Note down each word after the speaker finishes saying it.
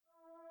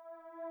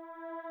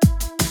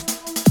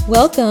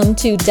Welcome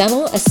to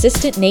Dental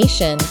Assistant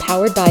Nation,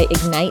 powered by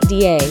Ignite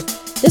DA.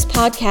 This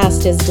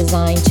podcast is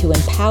designed to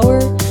empower,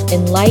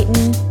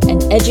 enlighten,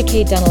 and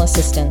educate dental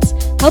assistants,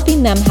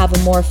 helping them have a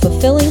more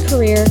fulfilling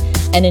career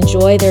and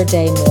enjoy their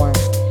day more.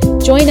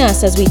 Join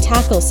us as we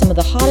tackle some of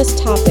the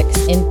hottest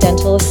topics in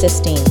dental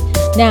assisting.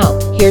 Now,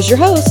 here's your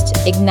host,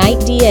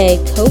 Ignite DA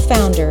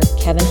co-founder,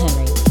 Kevin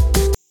Henry.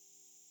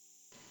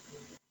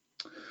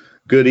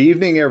 Good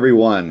evening,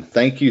 everyone.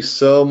 Thank you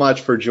so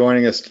much for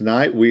joining us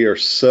tonight. We are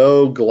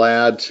so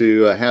glad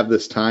to have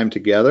this time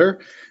together.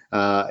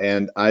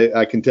 And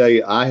I can tell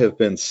you, I have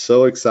been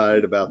so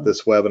excited about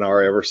this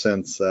webinar ever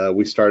since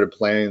we started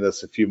planning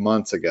this a few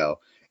months ago.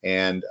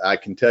 And I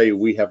can tell you,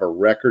 we have a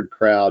record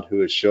crowd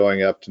who is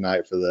showing up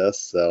tonight for this.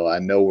 So I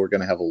know we're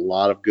going to have a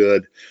lot of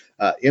good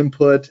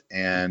input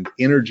and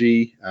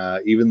energy,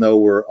 even though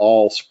we're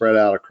all spread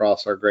out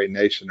across our great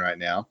nation right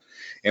now.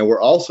 And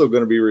we're also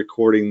going to be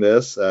recording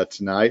this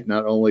tonight,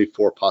 not only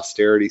for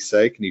posterity's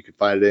sake, and you can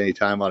find it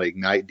anytime on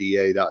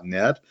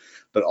igniteda.net,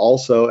 but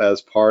also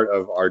as part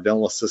of our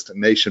Dental Assistant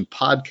Nation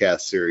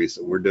podcast series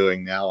that we're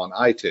doing now on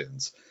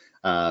iTunes.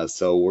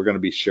 So we're going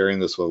to be sharing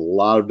this with a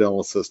lot of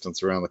dental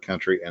assistants around the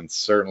country, and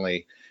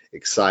certainly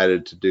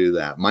excited to do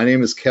that. My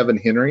name is Kevin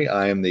Henry.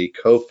 I am the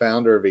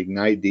co-founder of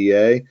Ignite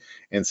DA,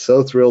 and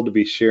so thrilled to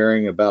be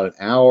sharing about an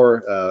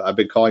hour. I've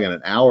been calling it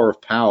an hour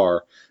of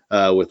power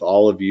with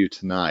all of you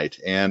tonight.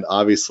 And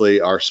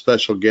obviously our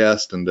special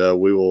guest, and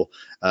we will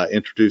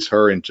introduce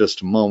her in just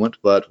a moment,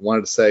 but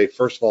wanted to say,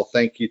 first of all,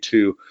 thank you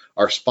to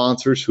our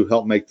sponsors who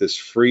help make this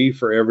free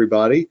for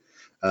everybody.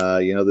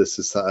 This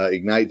is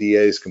Ignite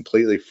DA is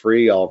completely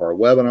free. All of our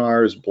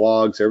webinars,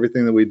 blogs,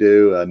 everything that we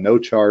do, no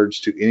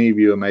charge to any of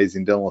you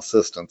amazing dental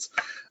assistants.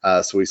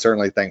 So we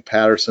certainly thank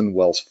Patterson,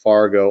 Wells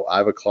Fargo,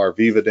 Ivoclar,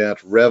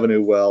 Vivadent,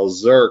 Revenue Well,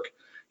 Zerk,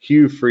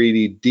 Hugh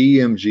Freedy,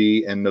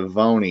 DMG, and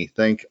Navoni.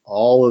 Thank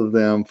all of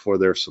them for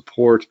their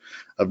support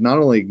of not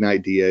only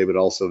Ignite DA, but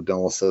also of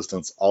dental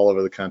assistants all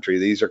over the country.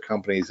 These are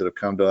companies that have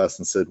come to us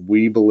and said,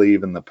 we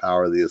believe in the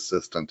power of the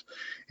assistant,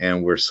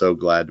 and we're so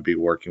glad to be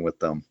working with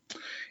them.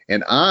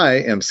 And I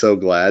am so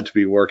glad to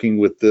be working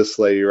with this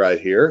lady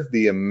right here,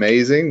 the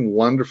amazing,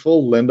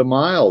 wonderful Linda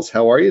Miles.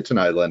 How are you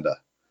tonight, Linda?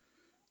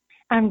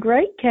 I'm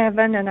great,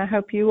 Kevin, and I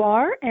hope you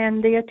are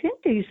and the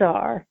attendees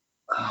are.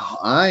 Oh,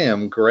 I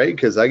am great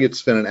because I get to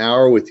spend an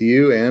hour with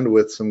you and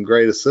with some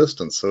great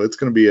assistants. So it's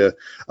going to be a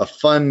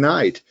fun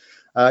night.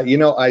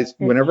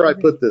 Whenever I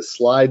put this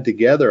slide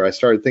together, I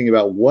started thinking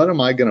about what am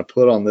I going to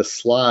put on this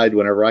slide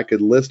whenever I could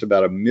list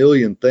about 1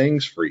 million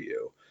things for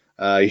you.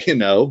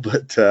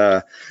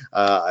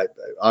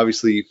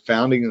 Obviously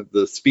founding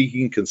the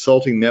Speaking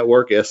Consulting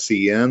Network,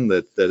 SCN,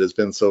 that has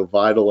been so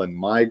vital in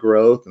my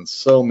growth and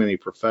so many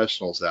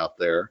professionals out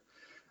there.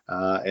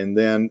 And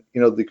then,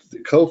 the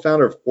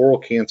co-founder of Oral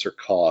Cancer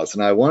Cause.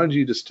 And I wanted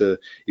you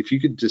if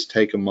you could just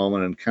take a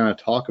moment and kind of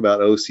talk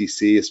about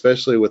OCC,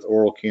 especially with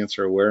Oral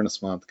Cancer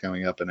Awareness Month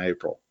coming up in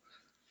April.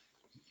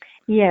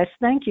 Yes,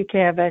 thank you,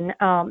 Kevin.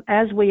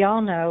 As we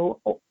all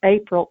know,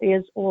 April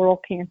is Oral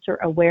Cancer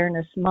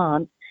Awareness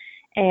Month.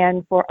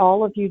 And for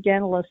all of you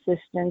dental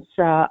assistants,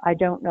 I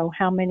don't know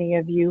how many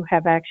of you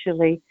have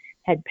actually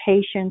had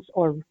patients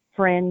or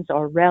friends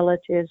or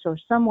relatives or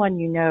someone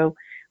you know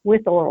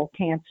with oral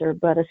cancer,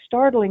 but a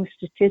startling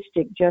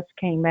statistic just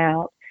came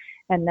out,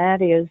 and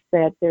that is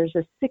that there's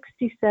a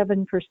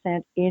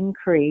 67%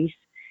 increase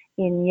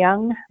in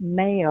young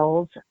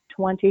males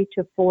 20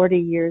 to 40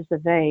 years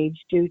of age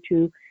due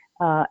to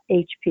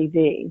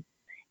HPV.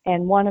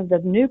 And one of the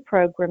new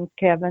programs,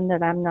 Kevin,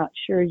 that I'm not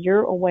sure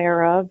you're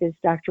aware of is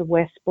Dr.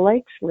 Wes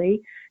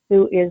Blakesley,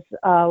 who is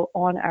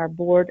on our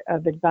board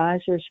of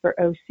advisors for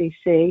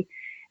OCC,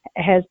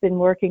 has been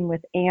working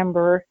with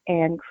Amber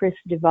and Chris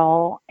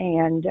Duvall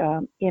and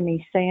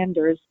Emmy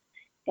Sanders,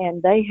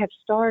 and they have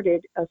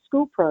started a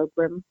school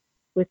program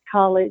with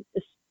college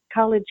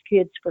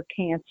kids for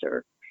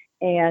cancer.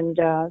 And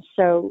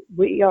so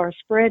we are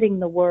spreading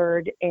the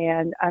word,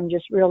 and I'm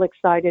just real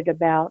excited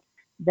about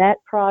that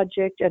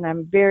project, and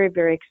I'm very,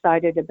 very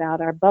excited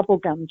about our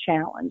Bubblegum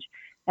Challenge.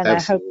 And Absolutely.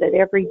 I hope that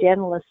every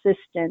dental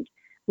assistant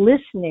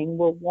listening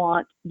will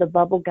want the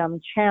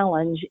Bubblegum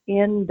Challenge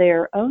in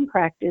their own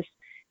practice,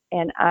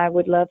 and I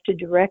would love to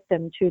direct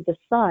them to the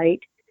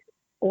site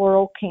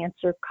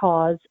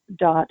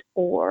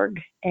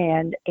oralcancercause.org,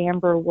 and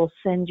Amber will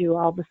send you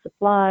all the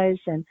supplies,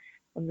 and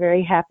I'm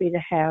very happy to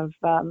have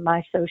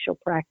my social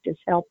practice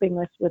helping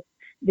us with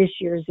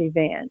this year's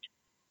event.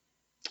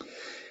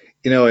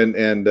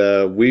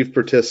 And we've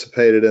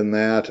participated in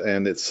that,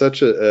 and it's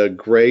such a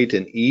great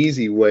and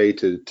easy way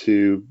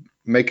to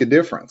make a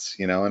difference,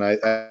 and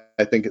I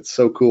think it's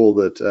so cool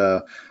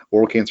that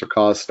Oral Cancer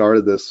Cause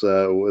started this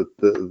with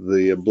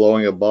the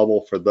blowing a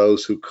bubble for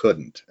those who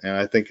couldn't, and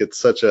I think it's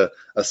such a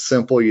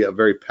simple yet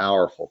very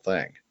powerful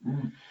thing.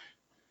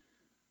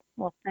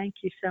 Well, thank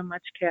you so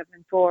much,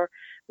 Kevin, for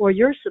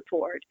your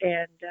support,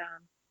 and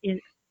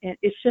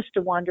it's just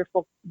a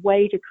wonderful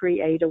way to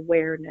create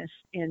awareness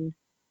in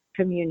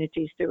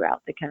communities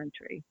throughout the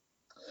country.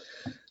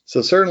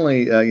 So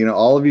certainly,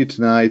 all of you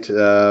tonight,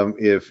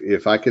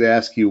 if I could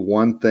ask you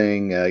one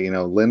thing,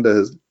 Linda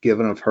has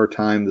given of her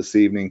time this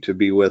evening to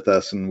be with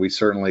us, and we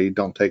certainly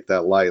don't take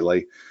that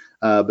lightly.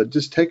 But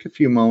just take a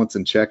few moments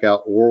and check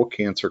out Oral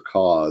Cancer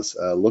Cause.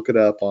 Look it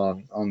up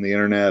on the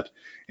internet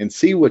and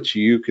see what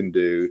you can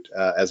do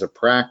as a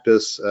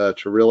practice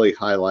to really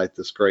highlight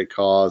this great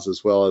cause,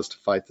 as well as to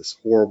fight this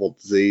horrible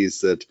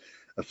disease that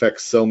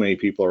affects so many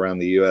people around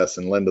the U.S.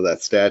 And Linda,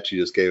 that stat you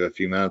just gave a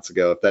few minutes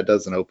ago, if that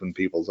doesn't open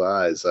people's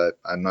eyes,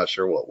 I'm not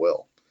sure what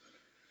will.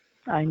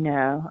 I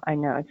know.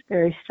 It's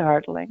very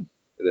startling.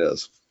 It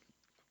is.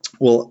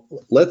 Well,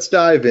 let's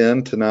dive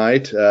in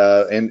tonight,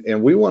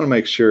 and we want to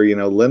make sure,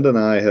 Linda and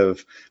I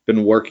have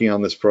been working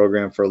on this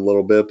program for a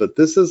little bit, but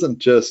this isn't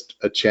just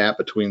a chat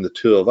between the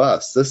two of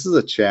us. This is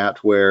a chat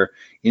where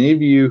any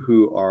of you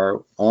who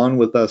are on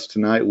with us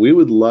tonight, we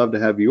would love to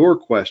have your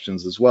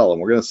questions as well,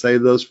 and we're going to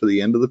save those for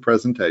the end of the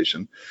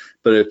presentation.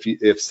 But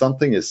if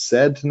something is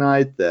said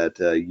tonight that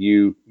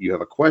you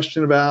have a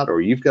question about,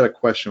 or you've got a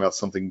question about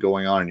something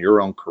going on in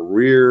your own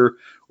career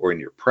or in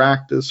your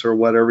practice or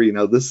whatever,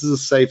 this is a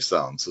safe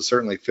zone. So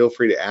certainly feel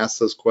free to ask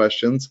those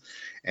questions,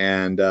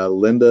 and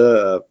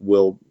Linda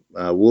we'll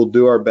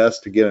do our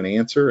best to get an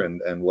answer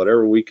and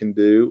whatever we can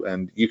do.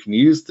 And you can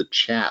use the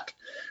chat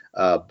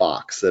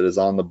box that is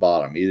on the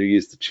bottom. Either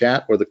use the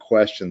chat or the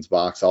questions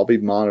box. I'll be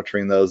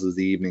monitoring those as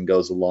the evening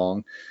goes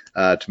along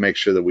to make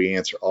sure that we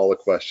answer all the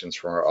questions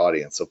from our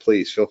audience. So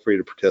please feel free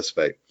to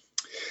participate.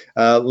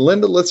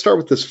 Linda, let's start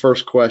with this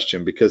first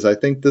question, because I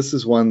think this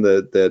is one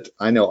that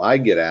I know I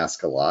get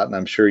asked a lot, and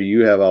I'm sure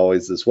you have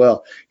always as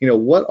well.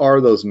 What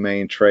are those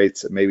main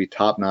traits that maybe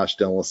top-notch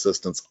dental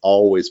assistants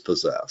always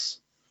possess?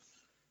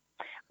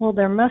 Well,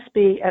 there must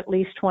be at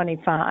least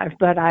 25,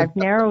 but I've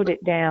narrowed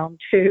it down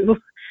to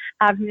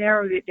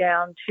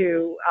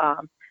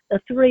the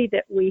three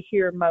that we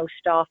hear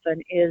most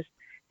often is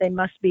they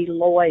must be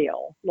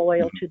loyal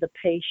to the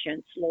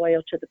patients,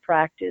 loyal to the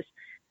practice.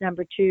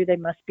 Number two, they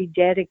must be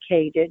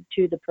dedicated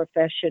to the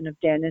profession of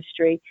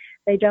dentistry.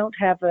 They don't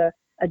have a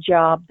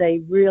job.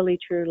 They really,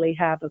 truly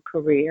have a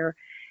career.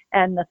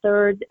 And the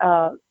third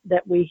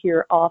that we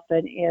hear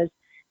often is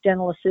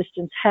dental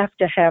assistants have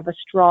to have a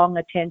strong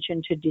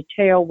attention to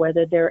detail,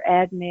 whether they're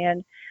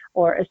admin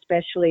or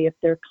especially if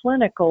they're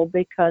clinical,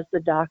 because the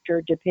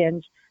doctor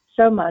depends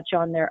so much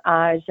on their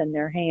eyes and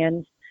their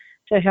hands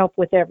to help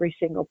with every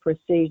single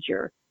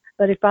procedure.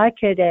 But if I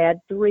could add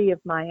three of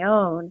my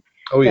own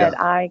that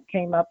I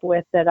came up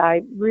with, that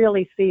I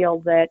really feel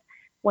that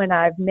when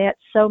I've met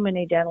so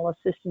many dental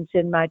assistants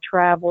in my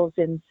travels,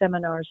 in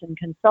seminars and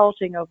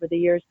consulting over the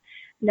years,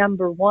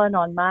 number one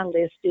on my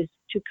list is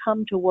to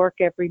come to work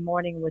every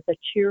morning with a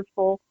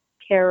cheerful,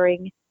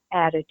 caring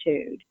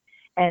attitude.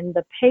 And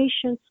the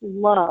patients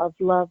love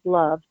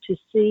to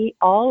see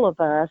all of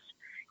us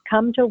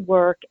come to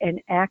work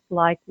and act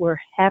like we're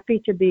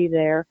happy to be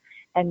there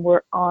and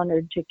we're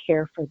honored to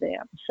care for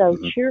them. So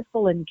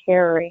cheerful and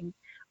caring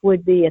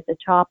would be at the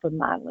top of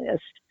my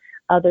list,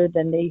 other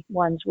than the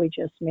ones we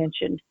just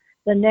mentioned.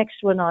 The next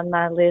one on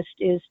my list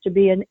is to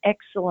be an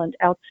excellent,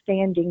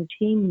 outstanding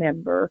team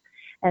member,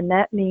 and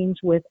that means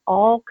with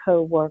all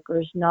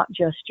coworkers, not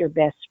just your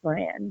best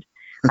friend.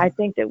 I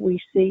think that we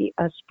see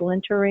a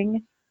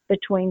splintering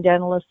between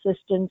dental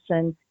assistants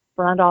and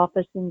front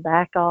office and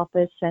back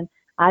office, and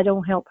I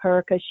don't help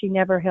her because she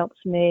never helps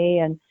me,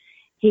 and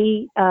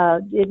he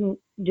didn't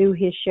do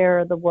his share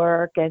of the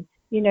work. And,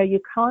 you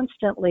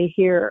constantly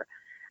hear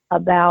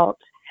about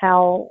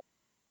how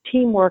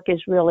teamwork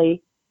is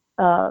really,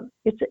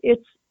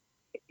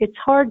 it's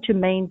hard to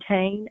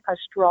maintain a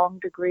strong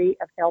degree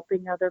of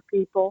helping other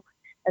people,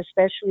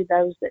 especially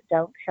those that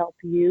don't help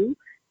you.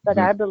 But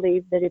I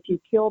believe that if you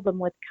kill them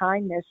with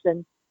kindness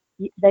and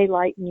they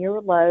lighten your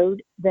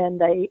load,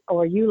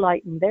 or you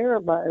lighten their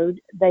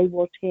load, they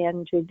will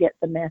tend to get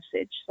the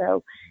message.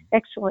 So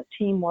excellent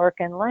teamwork.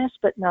 And last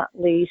but not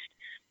least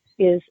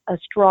is a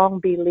strong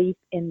belief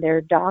in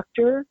their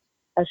doctor,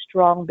 a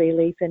strong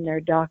belief in their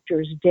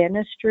doctor's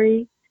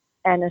dentistry,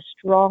 and a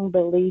strong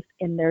belief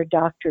in their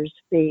doctor's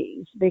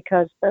fees,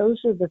 because those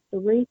are the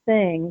three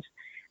things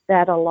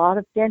that a lot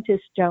of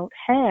dentists don't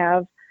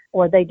have,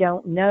 or they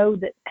don't know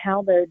that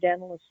how their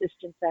dental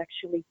assistants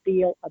actually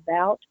feel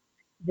about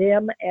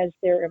them as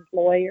their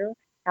employer,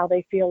 how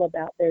they feel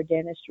about their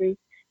dentistry.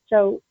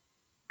 So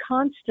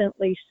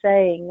constantly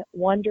saying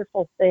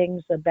wonderful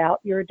things about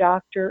your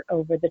doctor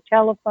over the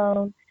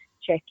telephone,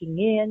 checking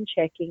in,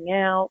 checking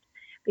out,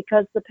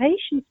 because the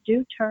patients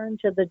do turn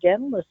to the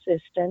dental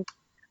assistant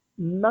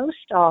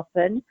most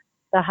often.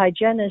 The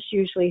hygienist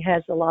usually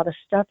has a lot of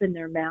stuff in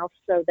their mouth,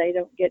 so they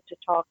don't get to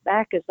talk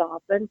back as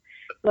often.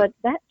 But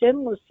that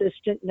dental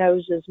assistant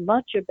knows as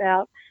much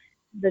about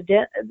the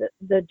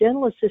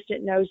dental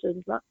assistant knows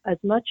as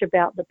much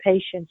about the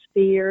patient's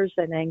fears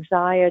and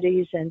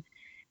anxieties, and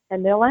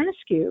they'll ask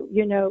you,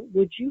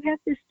 would you have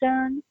this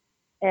done?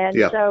 And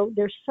so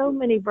there's so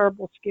many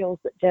verbal skills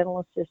that dental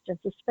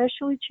assistants,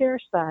 especially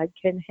chairside,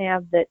 can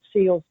have that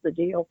seals the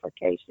deal for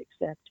case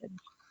acceptance.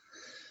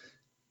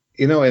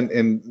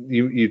 And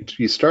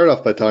you start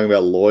off by talking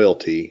about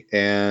loyalty,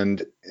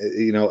 and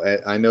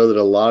I know that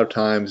a lot of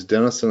times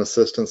dentists and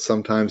assistants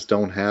sometimes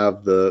don't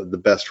have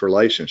the best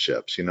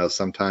relationships.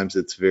 Sometimes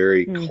it's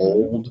very Mhm.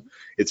 cold,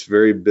 it's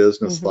very Mhm.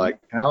 businesslike.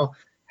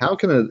 How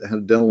can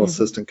a dental Mhm.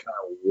 assistant kind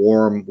of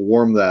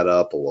warm that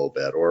up a little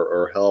bit,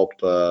 or help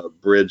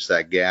bridge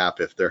that gap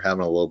if they're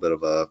having a little bit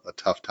of a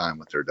tough time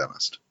with their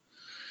dentist?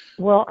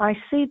 Well, I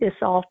see this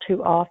all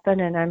too often,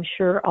 and I'm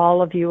sure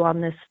all of you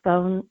on this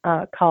phone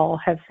call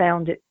have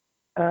found it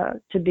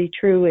to be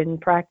true in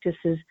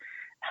practices.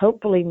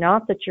 Hopefully,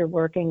 not that you're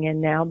working in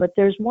now, but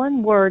there's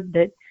one word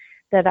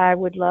that I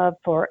would love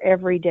for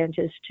every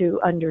dentist to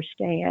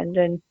understand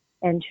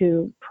and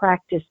to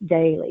practice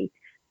daily.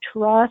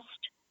 Trust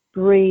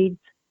breeds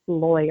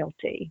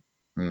loyalty.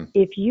 Hmm.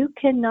 If you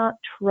cannot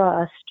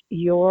trust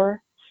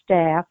your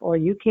staff or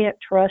you can't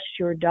trust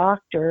your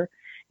doctor,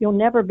 you'll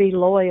never be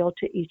loyal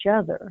to each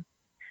other.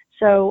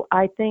 So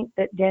I think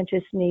that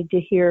dentists need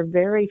to hear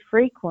very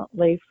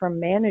frequently from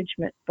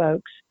management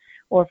folks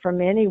or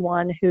from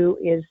anyone who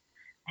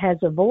has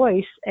a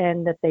voice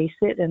and that they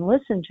sit and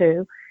listen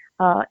to,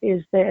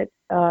 is that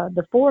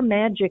the four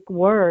magic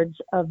words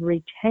of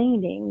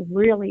retaining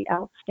really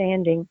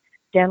outstanding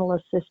dental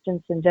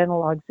assistants and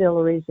dental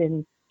auxiliaries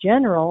in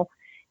general: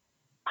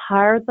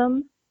 hire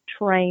them,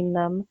 train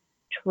them,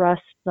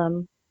 trust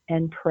them,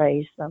 and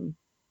praise them.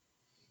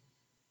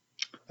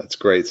 That's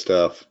great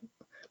stuff.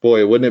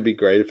 Boy, wouldn't it be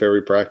great if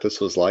every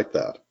practice was like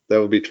that? That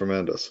would be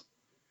tremendous.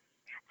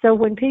 So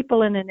when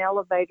people in an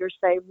elevator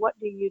say, "What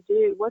do you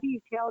do?" What do you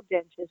tell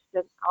dentists?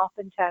 And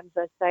oftentimes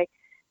I say,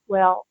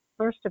 well,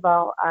 first of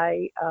all,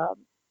 I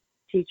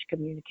teach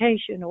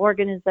communication,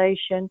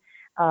 organization,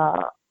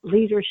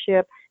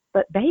 leadership,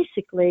 but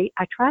basically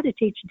I try to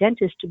teach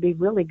dentists to be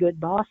really good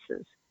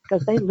bosses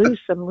because they lose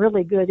some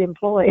really good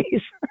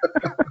employees.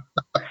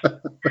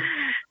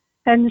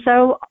 And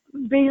so,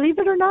 believe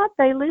it or not,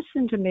 they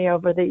listened to me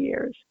over the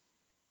years.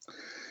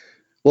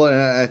 Well, and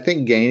I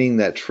think gaining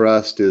that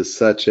trust is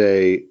such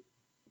a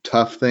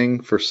tough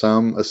thing for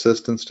some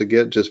assistants to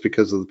get just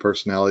because of the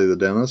personality of the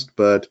dentist,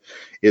 but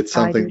it's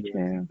I do something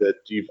too. that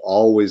you've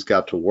always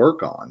got to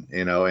work on,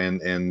 and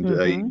you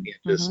Mhm.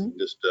 can't just Mhm.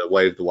 just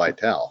wave the white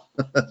towel,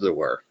 as it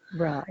were.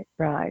 Right,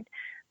 right.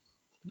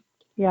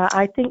 Yeah,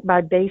 I think by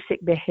basic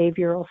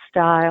behavioral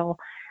style,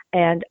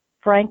 and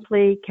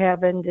frankly,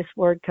 Kevin, this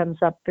word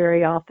comes up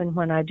very often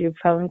when I do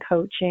phone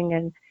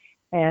coaching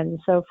and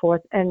so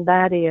forth, and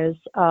that is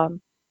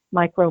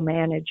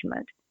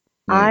micromanagement.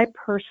 Hmm. I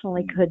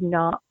personally could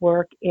not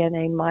work in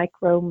a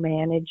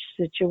micromanaged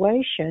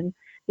situation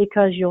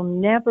because you'll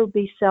never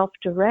be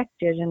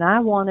self-directed, and I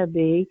want to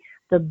be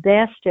the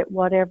best at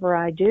whatever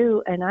I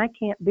do, and I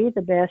can't be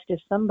the best if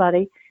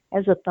somebody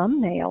has a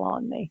thumbnail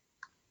on me.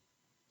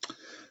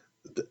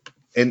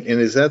 And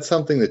is that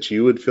something that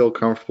you would feel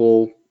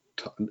comfortable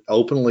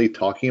openly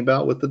talking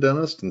about with the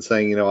dentist and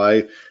saying,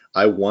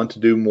 I want to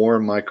do more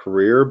in my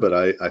career, but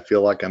I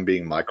feel like I'm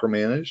being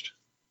micromanaged?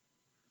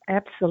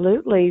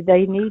 Absolutely.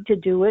 They need to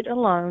do it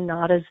alone,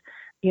 not as,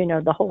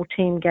 the whole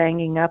team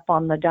ganging up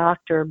on the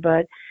doctor,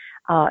 but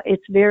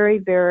it's very,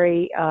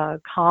 very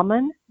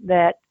common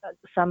that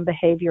some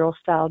behavioral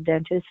style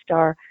dentists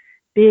are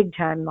big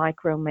time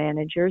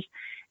micromanagers.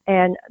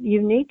 And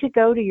you need to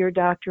go to your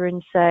doctor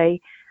and say,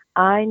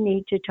 I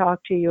need to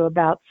talk to you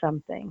about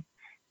something.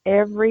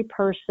 Every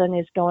person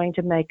is going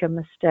to make a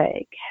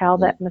mistake. How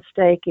Hmm. that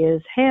mistake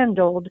is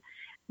handled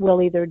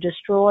will either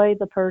destroy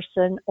the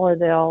person or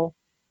they'll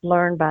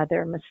learn by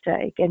their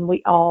mistake. And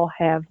we all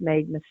have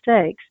made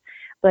mistakes.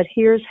 But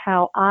here's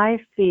how I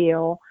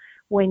feel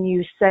when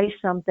you say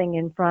something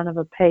in front of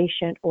a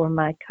patient or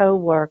my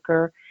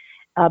coworker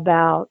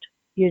about,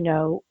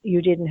 you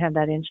didn't have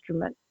that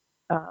instrument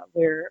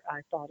where I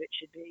thought it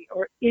should be,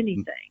 or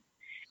anything.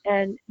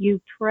 And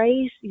you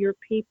praise your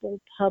people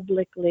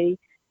publicly,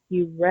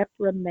 you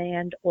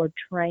reprimand or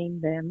train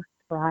them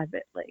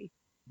privately.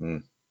 Hmm.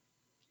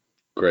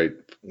 Great,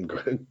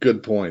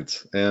 good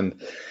points.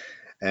 And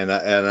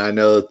I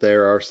know that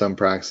there are some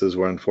practices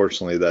where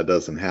unfortunately that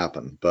doesn't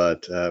happen.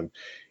 But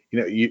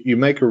you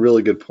make a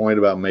really good point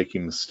about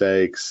making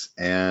mistakes.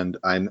 And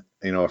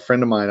a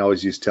friend of mine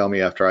always used to tell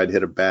me after I'd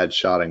hit a bad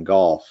shot in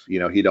golf,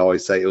 he'd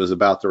always say it was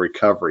about the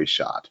recovery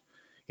shot.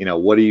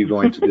 What are you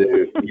going to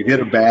do? You hit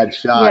a bad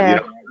shot,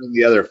 Yes, in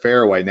the other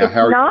fairway. Now, it's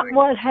how are you not going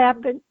what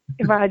happened,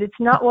 right? It's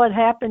not what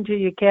happened to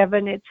you,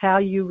 Kevin. It's how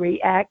you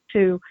react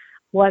to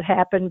what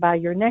happened by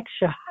your next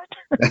shot.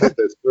 to?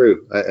 That's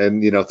true.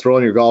 And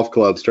throwing your golf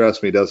clubs,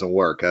 trust me, doesn't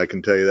work. I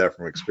can tell you that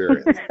from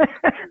experience.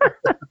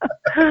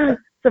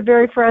 It's a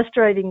very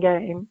frustrating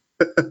game.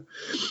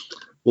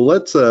 Well,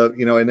 let's,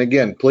 and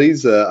again,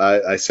 please,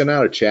 I sent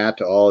out a chat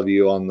to all of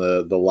you on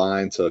the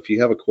line. So if you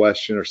have a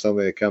question or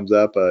something that comes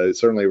up,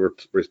 certainly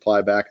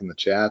reply back in the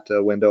chat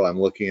window. I'm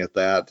looking at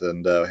that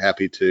and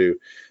happy to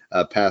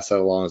pass that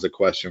along as a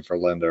question for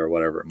Linda or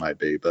whatever it might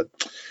be. But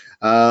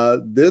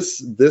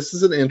this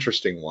is an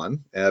interesting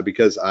one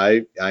because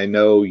I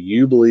know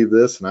you believe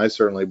this, and I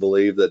certainly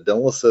believe that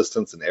dental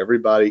assistants and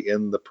everybody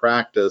in the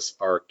practice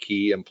are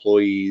key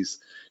employees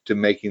to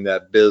making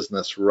that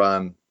business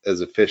run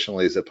as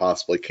efficiently as it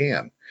possibly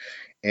can.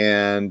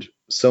 And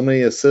so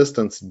many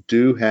assistants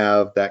do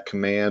have that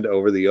command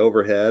over the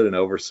overhead and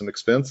over some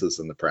expenses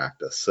in the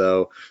practice.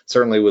 So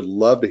certainly would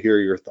love to hear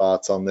your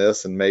thoughts on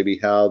this and maybe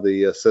how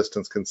the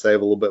assistants can save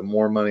a little bit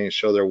more money and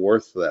show their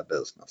worth to that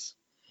business.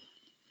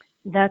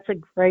 That's a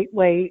great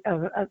way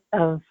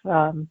of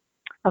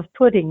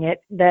putting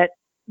it. That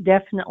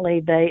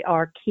definitely they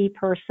are key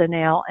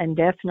personnel, and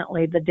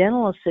definitely the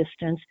dental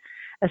assistants,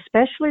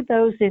 especially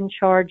those in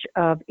charge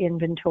of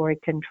inventory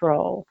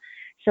control.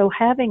 So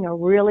having a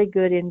really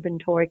good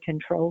inventory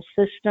control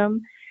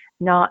system,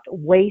 not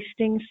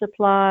wasting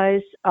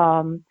supplies,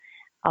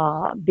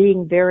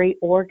 being very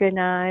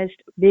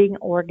organized. Being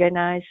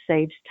organized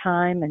saves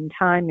time, and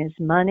time is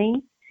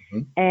money.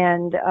 Mm-hmm.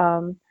 And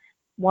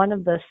one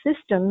of the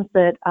systems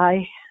that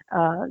I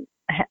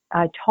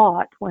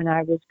taught when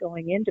I was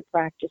going into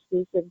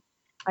practices, and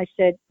I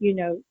said,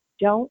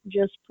 don't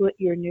just put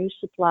your new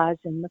supplies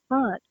in the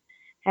front.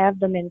 Have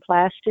them in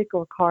plastic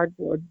or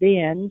cardboard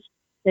bins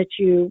that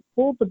you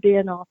pull the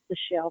bin off the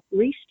shelf,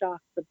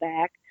 restock the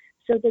back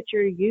so that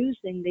you're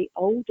using the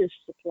oldest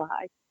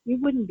supply. You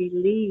wouldn't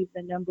believe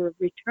the number of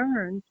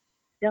returns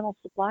dental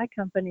supply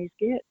companies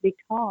get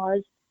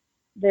because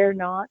they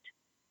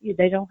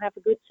don't have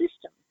a good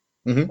system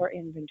Mm-hmm. for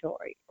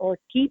inventory or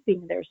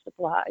keeping their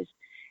supplies.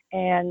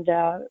 And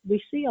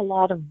we see a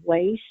lot of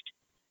waste,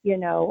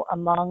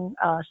 among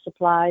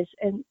supplies,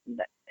 and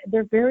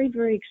they're very,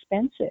 very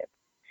expensive.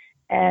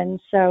 And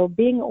so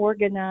being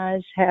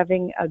organized,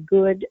 having a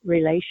good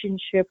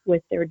relationship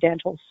with their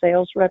dental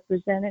sales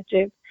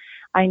representative.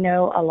 I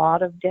know a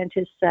lot of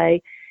dentists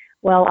say,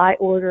 well, I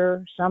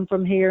order some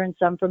from here and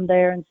some from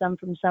there and some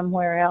from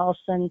somewhere else,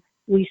 and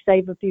we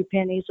save a few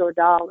pennies or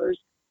dollars.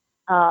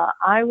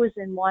 I was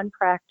in one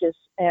practice,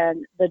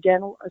 and the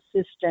dental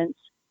assistant's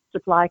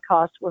supply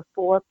costs were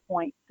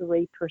 4.3%.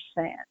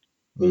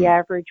 The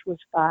average was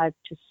 5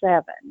 to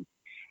 7.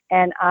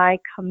 And I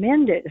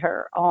commended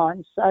her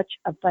on such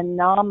a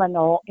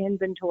phenomenal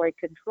inventory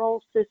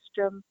control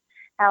system,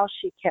 how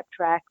she kept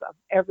track of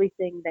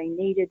everything they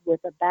needed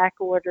with a back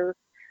order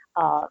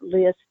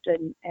list,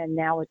 and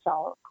now it's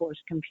all, of course,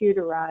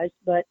 computerized.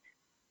 But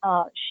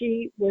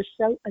she was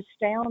so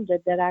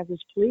astounded that I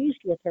was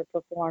pleased with her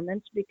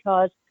performance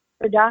because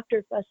her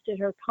doctor fussed at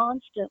her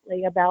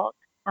constantly about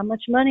how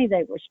much money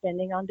they were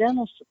spending on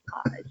dental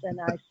supplies.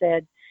 And I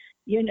said,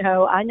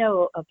 I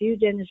know a few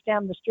dentists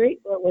down the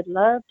street that would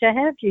love to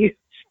have you.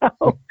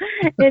 So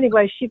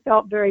anyway, she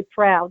felt very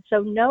proud.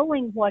 So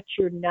knowing what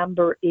your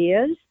number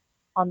is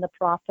on the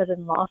profit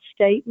and loss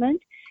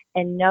statement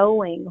and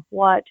knowing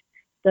what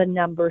the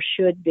number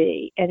should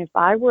be. And if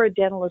I were a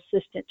dental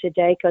assistant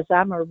today, because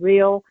I'm a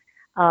real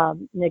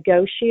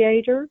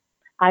negotiator,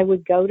 I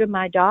would go to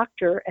my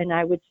doctor and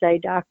I would say,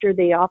 Doctor,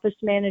 the office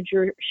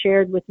manager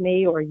shared with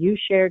me, or you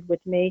shared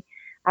with me,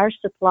 our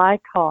supply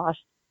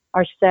costs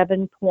are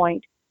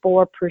 7.4%.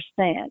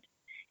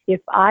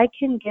 If I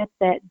can get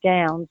that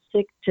down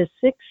 6 to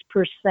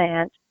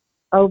 6%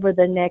 over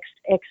the next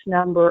X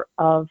number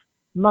of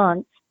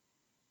months,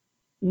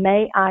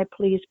 may I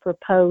please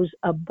propose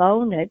a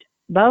bonus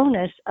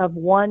of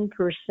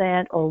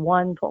 1% or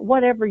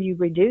whatever you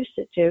reduce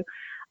it to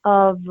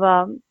of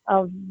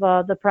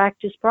the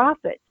practice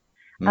profit.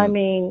 I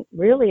mean,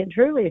 really and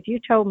truly, if you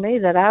told me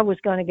that I was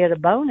going to get a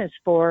bonus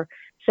for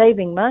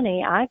saving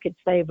money, I could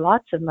save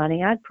lots of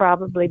money. I'd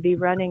probably be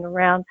running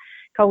around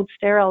cold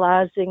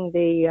sterilizing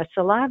the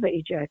saliva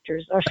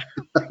ejectors or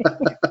something.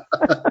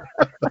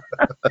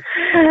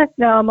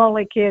 No, I'm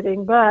only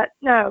kidding. But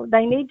no,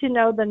 they need to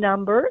know the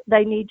number.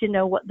 They need to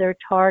know what their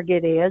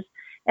target is.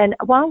 And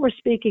while we're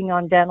speaking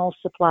on dental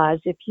supplies,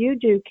 if you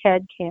do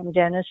CAD/CAM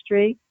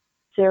dentistry,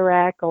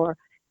 CEREC or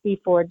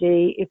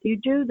E4D, if you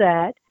do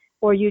that,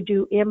 or you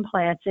do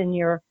implants in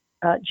your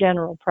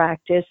general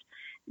practice,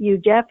 you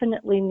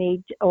definitely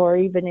need, or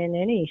even in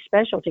any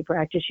specialty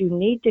practice, you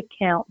need to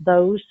count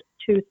those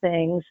two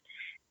things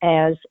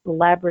as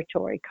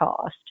laboratory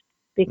cost,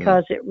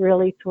 because it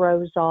really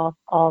throws off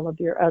all of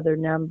your other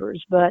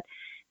numbers. But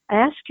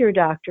ask your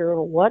doctor,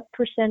 what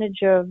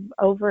percentage of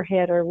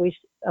overhead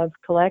of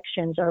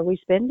collections are we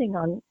spending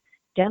on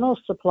dental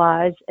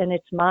supplies? And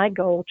it's my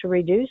goal to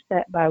reduce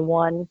that by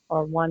 1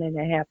 or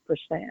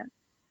 1.5%.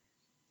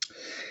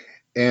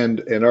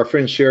 And our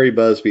friend Sherry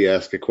Busby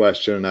asked a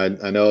question. I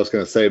know I was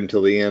going to save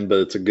until the end, but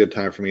it's a good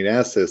time for me to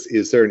ask this.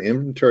 Is there an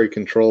inventory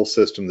control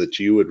system that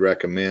you would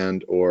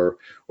recommend, or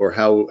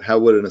how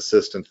would an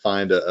assistant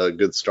find a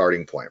good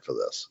starting point for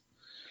this?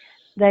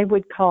 They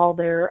would call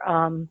their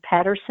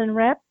Patterson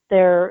rep,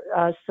 their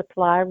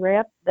supply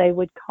rep. They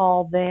would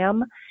call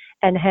them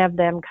and have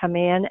them come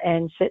in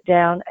and sit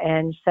down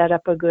and set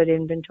up a good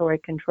inventory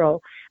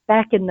control.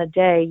 Back in the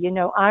day,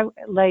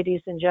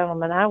 ladies and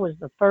gentlemen, I was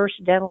the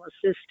first dental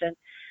assistant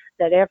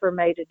that ever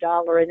made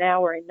 $1 an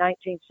hour in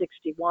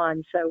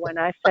 1961. So when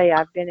I say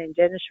I've been in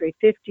dentistry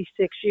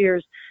 56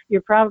 years, you're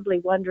probably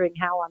wondering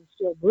how I'm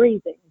still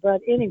breathing.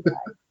 But anyway,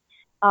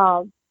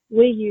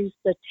 we used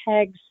the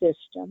tag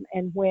system,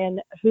 and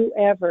when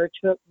whoever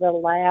took the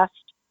last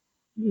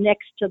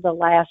next to the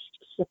last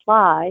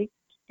supply.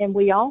 And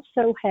we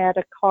also had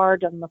a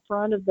card on the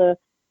front of the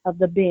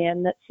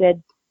bin that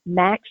said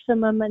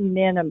maximum and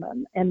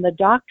minimum. And the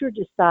doctor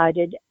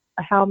decided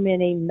how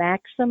many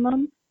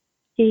maximum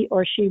he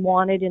or she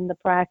wanted in the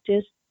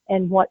practice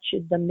and what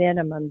should the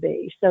minimum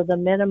be. So the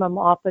minimum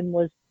often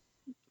was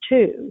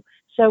 2.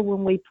 So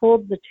when we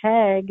pulled the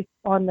tag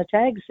on the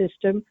tag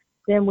system,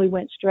 then we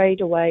went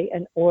straight away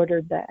and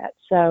ordered that.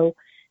 So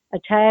a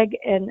tag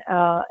and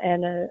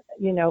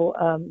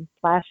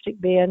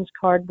plastic bins,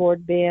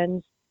 cardboard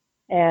bins,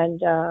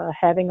 and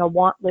having a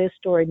want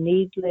list or a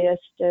need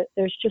list.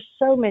 There's just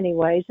so many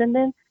ways. And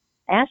then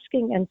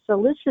asking and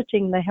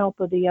soliciting the help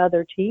of the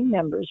other team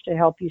members to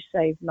help you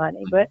save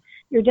money. But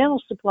your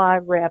dental supply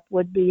rep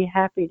would be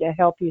happy to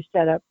help you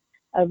set up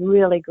a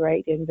really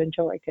great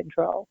inventory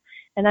control.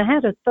 And I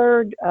had a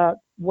third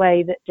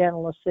way that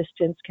dental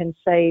assistants can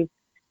save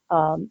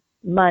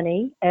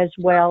money as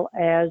well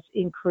as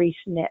increase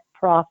net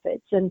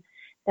profits. And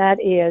that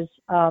is,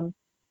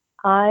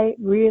 I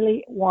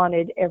really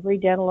wanted every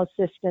dental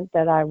assistant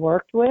that I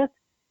worked with,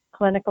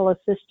 clinical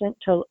assistant,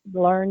 to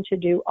learn to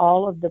do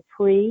all of the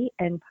pre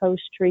and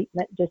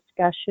post-treatment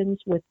discussions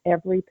with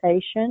every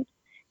patient.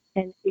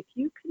 And if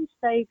you can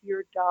save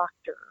your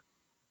doctor,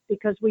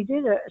 because we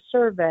did a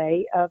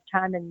survey of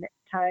time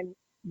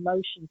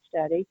motion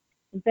study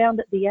and found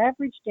that the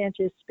average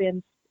dentist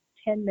spends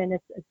 10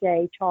 minutes a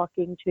day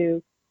talking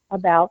to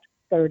about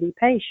 30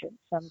 patients,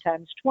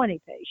 sometimes 20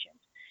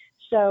 patients.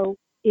 So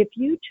if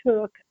you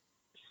took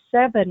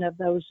 7 of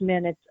those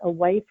minutes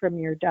away from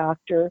your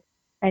doctor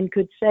and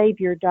could save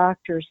your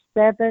doctor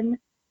 7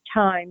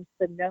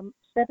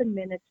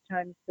 minutes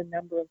times the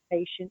number of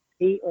patients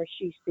he or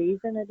she sees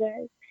in a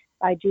day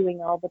by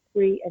doing all the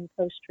pre and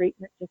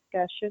post-treatment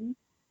discussions.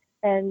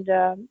 And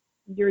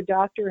your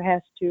doctor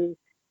has to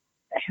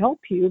help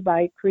you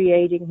by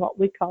creating what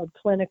we call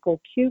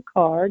clinical cue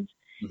cards.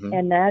 Mm-hmm.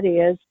 And that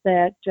is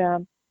that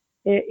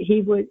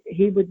he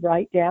would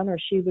write down, or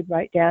she would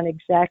write down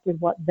exactly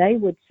what they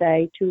would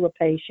say to a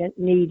patient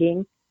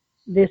needing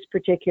this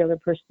particular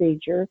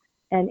procedure.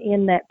 And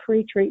in that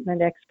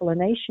pre-treatment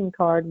explanation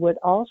card would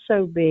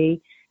also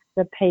be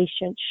the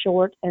patient's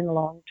short and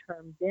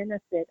long-term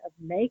benefit of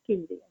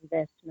making the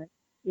investment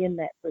in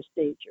that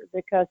procedure.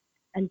 Because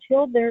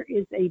until there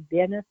is a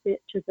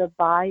benefit to the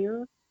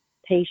buyer,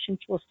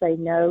 patients will say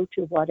no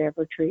to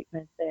whatever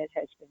treatment that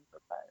has been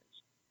proposed.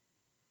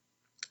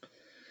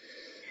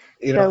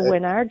 So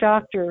when our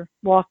doctor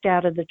walked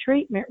out of the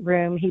treatment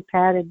room, he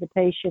patted the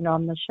patient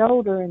on the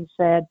shoulder and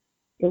said,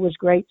 "It was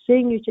great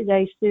seeing you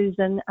today,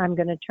 Susan. I'm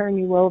going to turn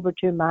you over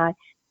to my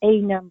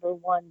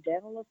A#1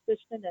 dental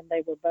assistant," and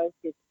they were both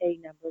his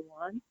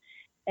A#1.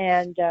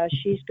 And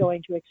she's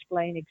going to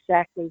explain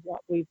exactly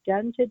what we've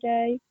done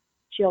today.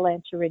 She'll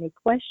answer any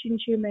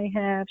questions you may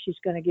have. She's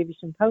going to give you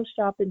some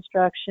post-op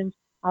instructions.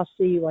 I'll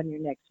see you on your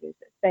next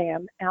visit.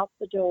 Bam, out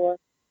the door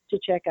to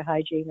check a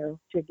hygiene or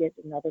to get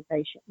another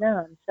patient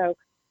done. So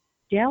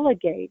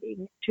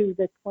delegating to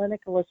the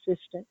clinical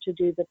assistant to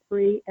do the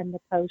pre and the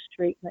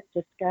post-treatment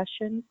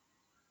discussions.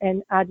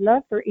 And I'd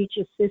love for each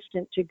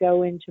assistant to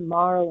go in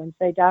tomorrow and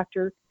say,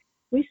 "Doctor,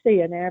 we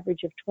see an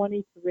average of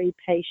 23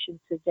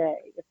 patients a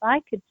day. If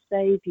I could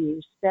save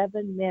you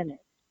 7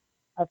 minutes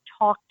of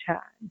talk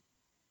time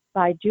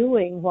by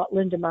doing what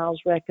Linda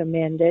Miles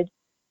recommended,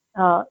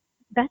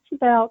 that's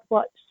about,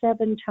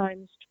 7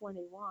 times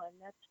 21?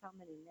 That's how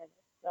many minutes?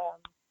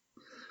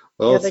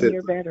 Well, Kevin,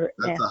 you're better at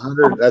that's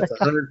math. That's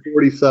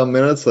 140 some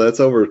minutes, so that's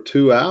over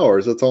 2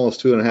 hours. That's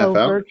almost 2.5 hours.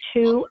 Over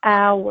 2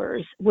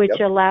 hours, which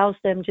allows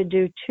them to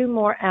do 2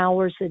 more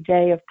hours a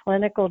day of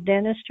clinical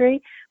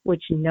dentistry,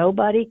 which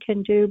nobody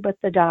can do but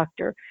the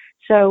doctor.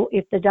 So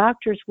if the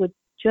doctors would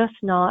just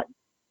not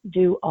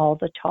do all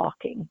the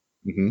talking.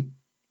 Mm-hmm.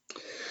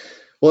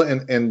 Well,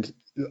 and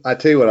I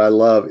tell you what I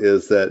love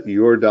is that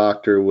your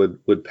doctor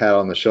would pat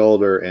on the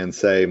shoulder and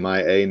say,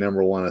 "My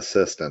A#1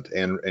 assistant,"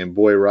 and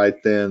boy, right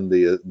then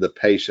the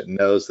patient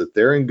knows that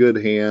they're in good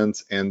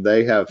hands and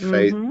they have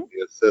faith in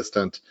the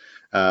assistant.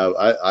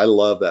 I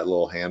love that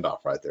little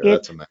handoff right there.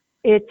 That's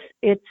amazing.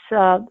 It's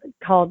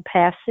called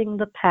passing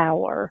the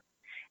power,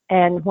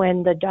 and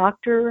when the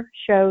doctor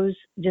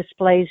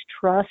displays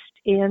trust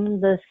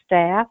in the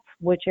staff,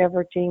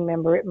 whichever team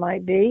member it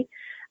might be.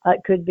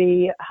 It could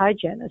be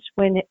hygienist.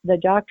 When the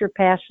doctor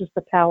passes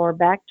the power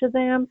back to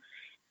them,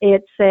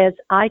 it says,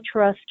 "I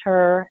trust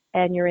her,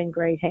 and you're in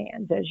great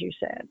hands," as you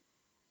said.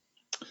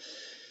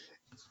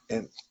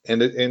 And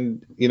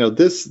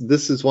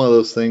this is one of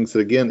those things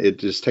that, again, it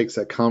just takes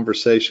that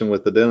conversation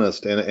with the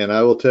dentist. And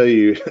I will tell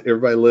you,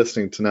 everybody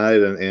listening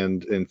tonight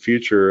and in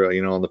future,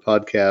 on the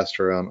podcast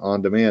or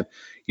on demand,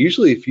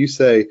 usually if you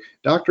say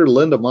Dr.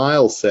 Linda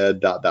Miles said ...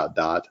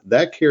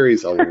 that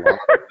carries a lot.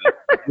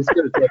 This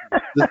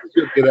is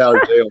your get out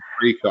of jail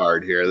free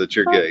card here that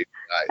you're getting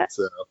tonight.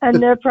 So.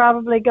 And they're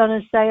probably going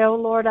to say, "Oh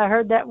Lord, I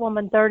heard that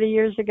woman 30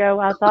 years ago.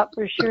 I thought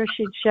for sure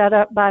she'd shut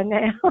up by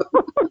now."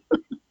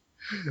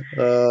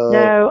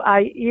 No,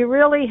 you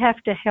really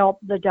have to help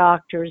the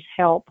doctors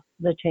help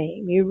the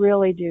team. You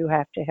really do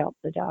have to help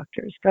the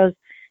doctors, because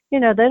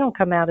they don't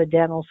come out of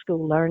dental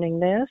school learning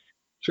this.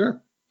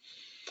 Sure.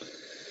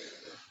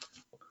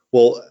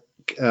 Well,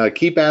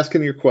 keep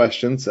asking your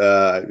questions.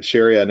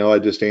 Sherry, I know I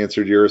just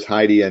answered yours.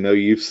 Heidi, I know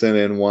you've sent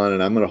in one,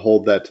 and I'm going to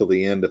hold that till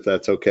the end if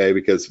that's okay,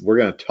 because we're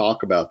going to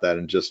talk about that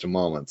in just a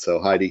moment. So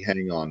Heidi,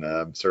 hang on.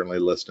 I'm certainly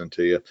listening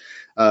to you.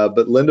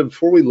 But Linda,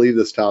 before we leave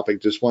this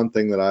topic, just one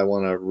thing that I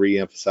want to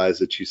reemphasize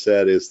that you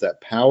said is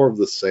that power of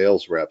the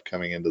sales rep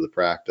coming into the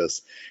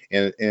practice.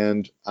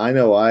 And I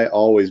know I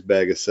always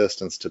beg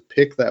assistants to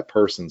pick that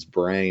person's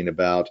brain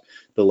about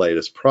the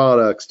latest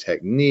products,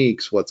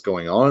 techniques, what's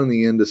going on in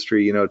the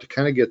industry, to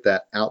kind of get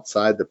that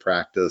outside the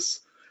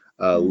practice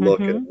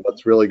look at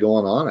what's really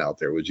going on out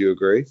there. Would you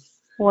agree?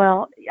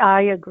 Well,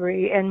 I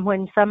agree. And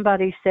when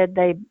somebody said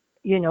they,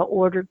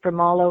 ordered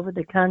from all over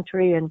the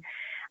country, and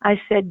I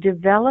said,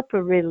 develop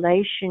a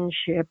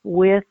relationship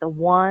with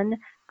one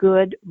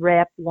good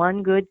rep,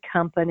 one good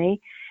company,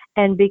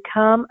 and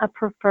become a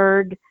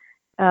preferred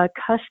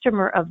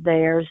customer of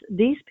theirs.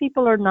 These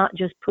people are not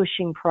just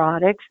pushing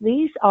products.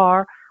 These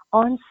are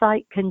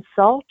on-site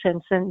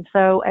consultants. And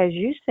so, as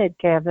you said,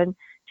 Kevin,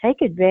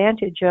 take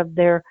advantage of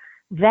their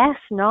vast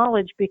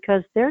knowledge,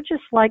 because they're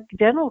just like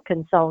dental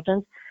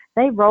consultants.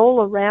 They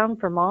roll around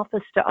from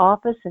office to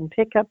office and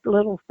pick up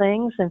little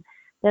things, and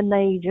then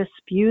they just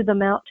spew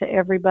them out to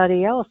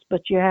everybody else.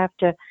 But you have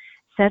to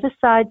set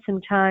aside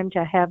some time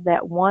to have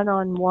that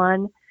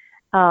one-on-one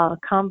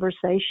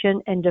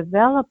conversation and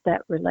develop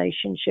that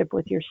relationship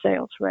with your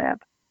sales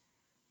rep.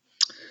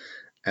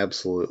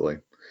 Absolutely.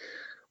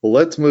 Well,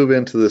 let's move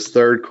into this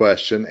third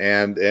question,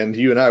 and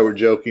you and I were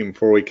joking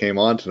before we came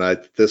on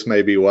tonight. This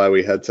may be why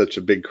we had such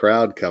a big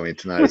crowd coming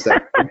tonight. Is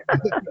that?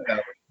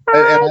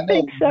 I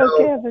think so,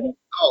 Kevin.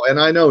 Oh, and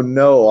I know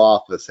no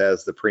office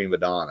has the prima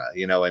donna,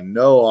 and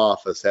no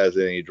office has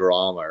any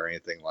drama or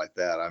anything like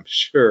that, I'm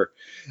sure.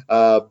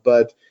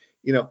 But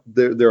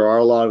there are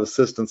a lot of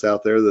assistants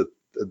out there that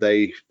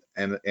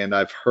and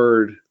I've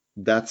heard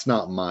that's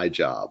not my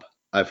job.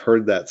 I've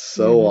heard that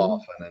so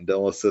often, and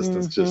dental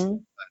assistants just, I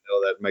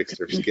know that makes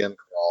their skin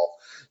crawl.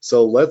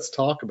 So let's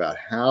talk about,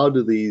 how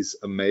do these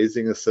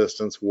amazing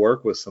assistants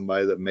work with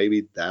somebody that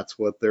maybe that's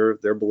what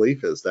their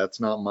belief is?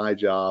 That's not my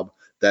job,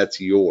 that's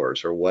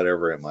yours, or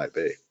whatever it might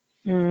be.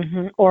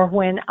 Or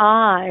when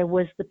I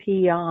was the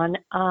peon,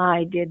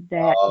 I did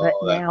that, but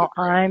now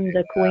I'm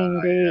the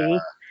queen bee.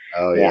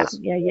 Oh, yes.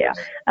 Yeah.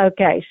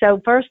 Okay,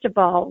 so first of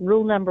all,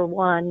 rule number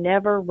one,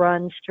 never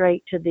run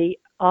straight to the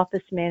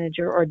office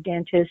manager or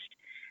dentist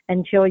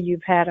until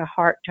you've had a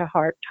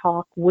heart-to-heart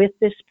talk with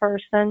this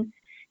person.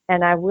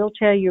 And I will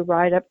tell you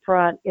right up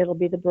front, it'll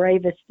be the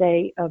bravest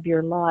day of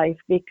your life,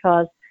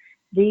 because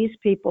these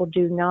people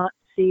do not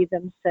see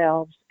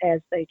themselves as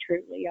they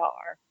truly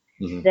are.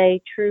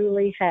 They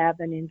truly have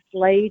an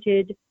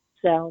inflated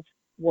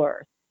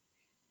self-worth.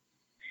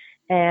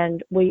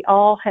 And we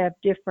all have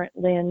different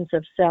lens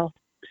of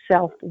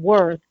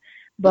self-worth,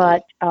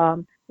 but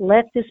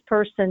let this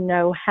person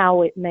know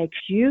how it makes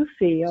you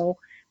feel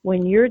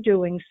when you're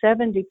doing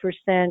 70%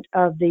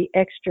 of the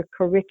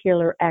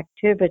extracurricular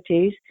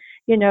activities.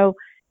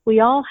 We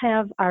all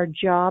have our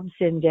jobs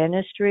in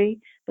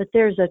dentistry, but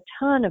there's a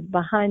ton of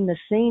behind the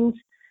scenes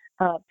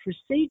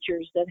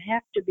procedures that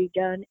have to be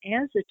done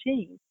as a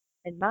team.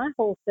 And my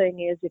whole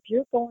thing is, if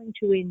you're going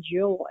to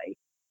enjoy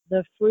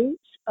the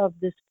fruits of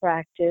this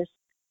practice,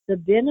 the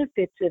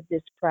benefits of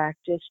this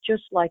practice,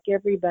 just like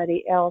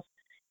everybody else,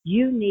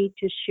 you need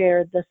to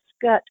share the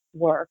SCUT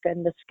work.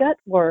 And the SCUT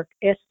work,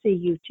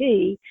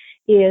 SCUT,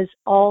 is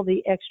all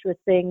the extra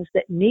things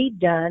that need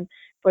done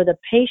for the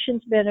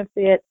patient's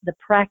benefit, the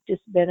practice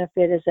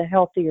benefit as a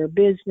healthier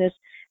business,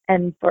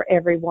 and for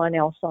everyone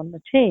else on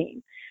the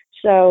team.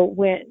 So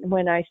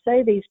when I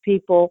say these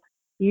people,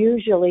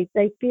 usually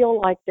they feel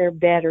like they're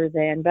better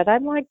than, but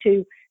I'd like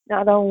to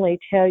not only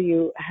tell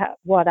you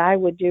what I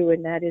would do,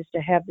 and that is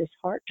to have this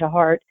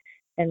heart-to-heart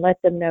and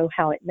let them know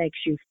how it makes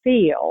you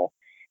feel.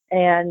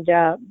 And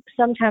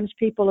sometimes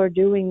people are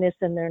doing this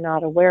and they're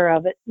not aware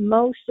of it.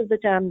 Most of the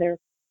time they're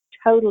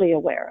totally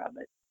aware of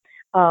it.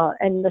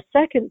 And the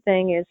second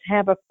thing is,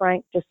 have a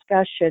frank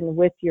discussion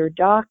with your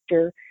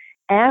doctor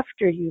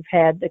after you've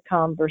had the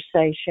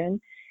conversation,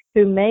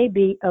 who may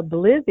be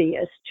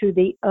oblivious to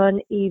the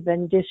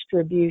uneven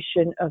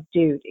distribution of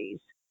duties.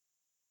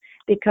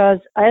 Because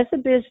as a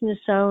business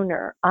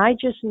owner, I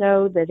just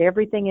know that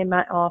everything in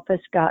my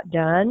office got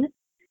done.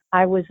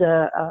 I was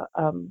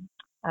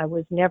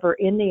never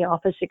in the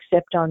office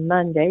except on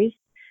Mondays.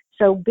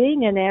 So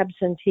being an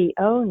absentee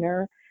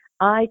owner,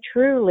 I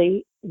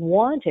truly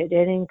wanted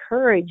and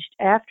encouraged,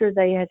 after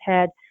they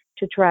had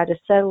to try to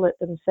settle it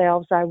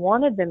themselves, I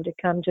wanted them to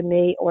come to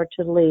me or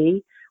to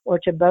Lee or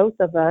to both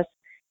of us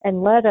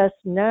and let us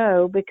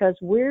know, because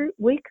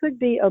we could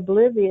be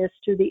oblivious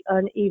to the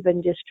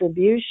uneven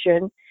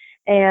distribution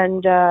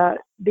and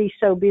be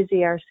so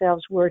busy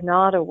ourselves we're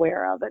not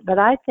aware of it. But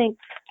I think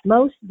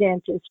most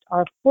dentists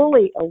are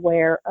fully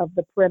aware of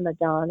the prima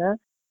donna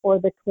or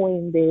the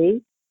queen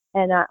bee.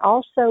 And I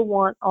also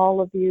want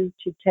all of you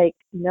to take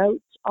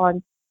notes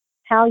on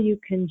how you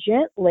can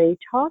gently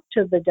talk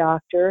to the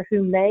doctor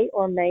who may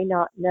or may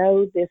not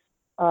know this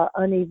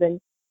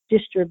uneven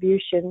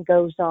distribution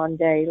goes on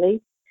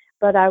daily.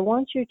 But I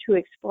want you to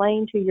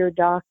explain to your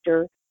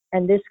doctor,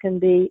 and this can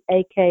be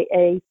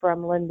AKA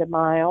from Linda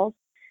Miles,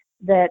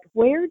 that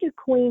where do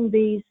queen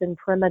bees and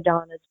prima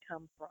donnas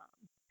come from?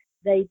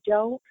 They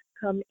don't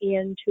come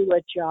into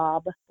a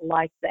job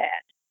like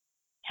that.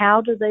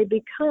 How do they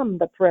become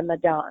the prima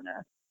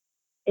donna?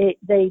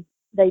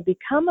 They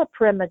become a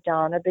prima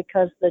donna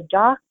because the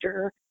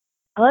doctor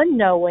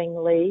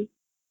unknowingly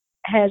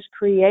has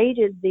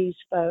created these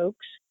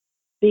folks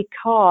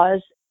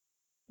because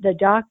the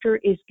doctor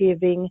is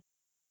giving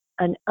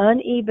an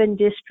uneven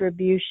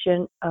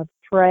distribution of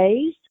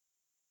praise,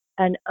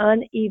 an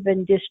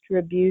uneven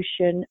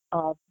distribution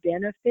of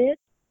benefit,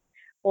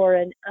 or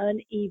an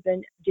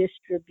uneven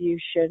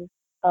distribution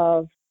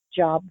of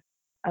job,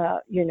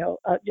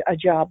 a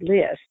job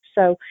list.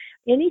 So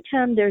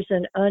anytime there's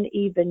an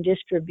uneven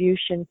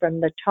distribution from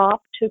the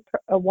top to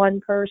one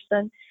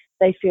person,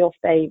 they feel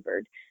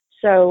favored.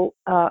 So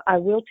I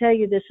will tell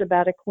you this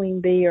about a queen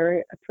bee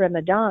or a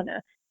prima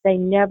donna. They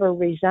never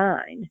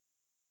resign.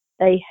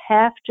 They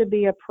have to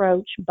be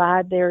approached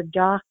by their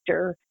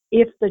doctor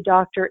if the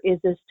doctor is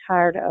as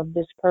tired of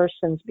this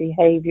person's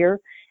behavior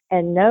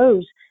and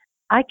knows.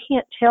 I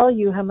can't tell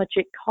you how much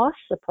it costs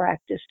the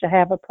practice to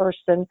have a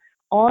person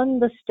on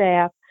the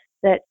staff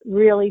that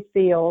really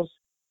feels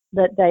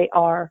that they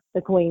are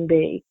the queen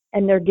bee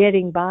and they're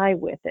getting by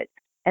with it.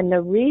 And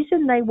the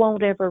reason they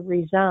won't ever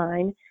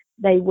resign,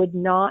 they would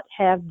not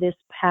have this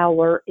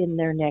power in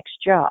their next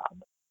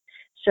job.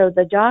 So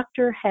the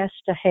doctor has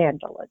to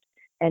handle it.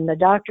 And the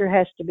doctor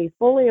has to be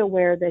fully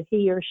aware that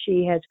he or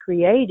she has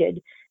created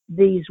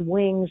these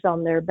wings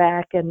on their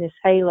back and this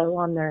halo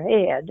on their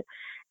head.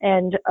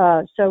 And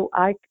so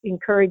I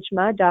encourage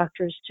my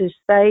doctors to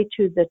say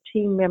to the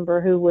team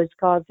member who was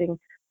causing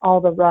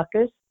all the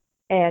ruckus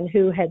and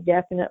who had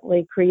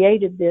definitely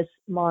created this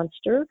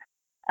monster,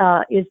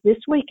 is this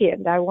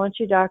weekend, I want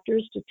you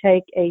doctors to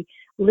take a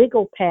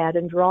legal pad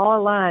and draw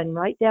a line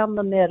right down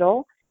the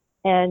middle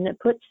and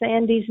put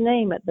Sandy's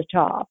name at the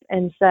top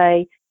and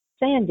say,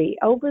 Sandy,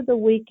 over the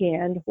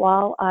weekend,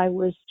 while I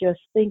was just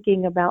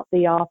thinking about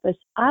the office,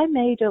 I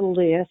made a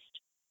list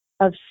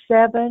of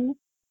 7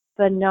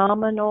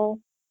 phenomenal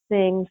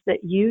things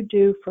that you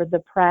do for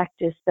the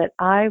practice that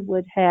I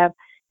would have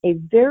a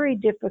very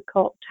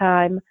difficult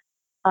time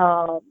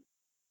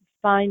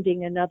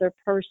finding another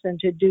person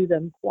to do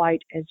them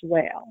quite as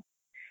well.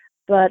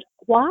 But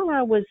while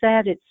I was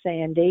at it,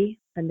 Sandy,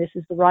 and this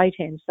is the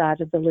right-hand side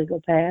of the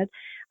legal pad,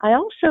 I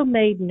also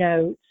made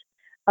notes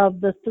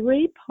of the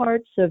 3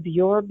 parts of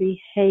your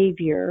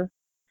behavior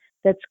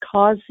that's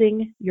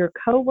causing your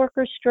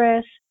coworker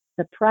stress,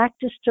 the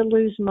practice to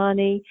lose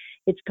money.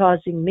 It's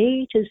causing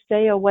me to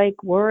stay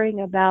awake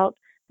worrying about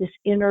this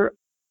inner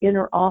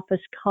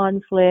office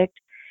conflict.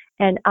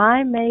 And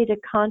I made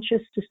a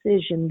conscious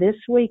decision this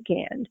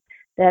weekend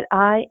that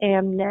I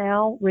am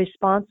now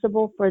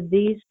responsible for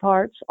these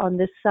parts on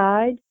this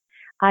side.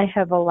 I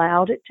have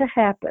allowed it to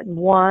happen.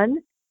 1,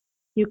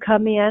 you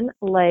come in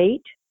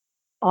late,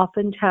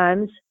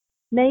 oftentimes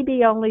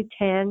maybe only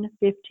 10,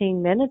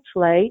 15 minutes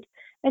late,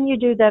 and you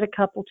do that a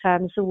couple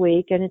times a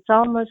week, and it's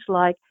almost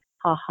like,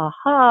 ha, ha,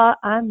 ha,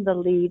 I'm the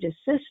lead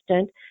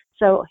assistant,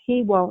 so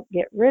he won't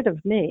get rid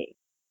of me.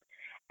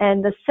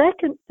 And the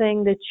second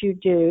thing that you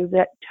do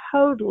that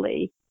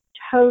totally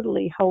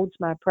holds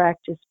my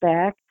practice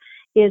back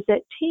is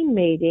at team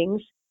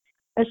meetings,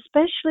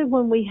 especially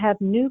when we have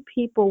new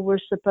people we're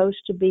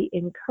supposed to be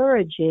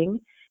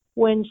encouraging,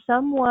 when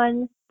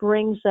someone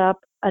brings up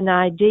an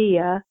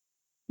idea,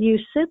 you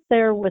sit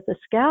there with a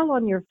scowl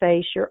on your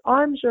face, your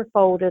arms are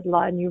folded,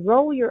 and you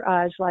roll your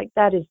eyes like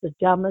that is the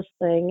dumbest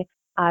thing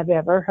I've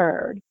ever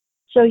heard.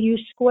 So you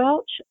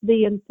squelch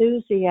the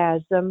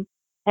enthusiasm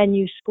and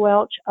you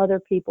squelch other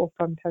people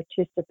from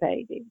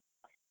participating.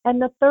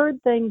 And the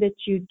third thing that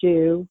you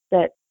do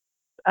that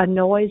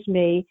annoys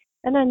me,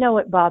 and I know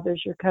it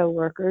bothers your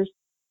coworkers,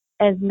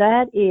 and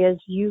that is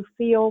you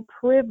feel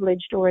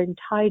privileged or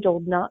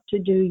entitled not to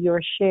do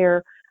your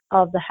share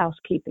of the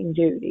housekeeping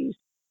duties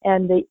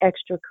and the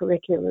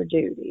extracurricular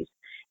duties.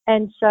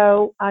 And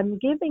so I'm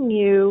giving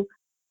you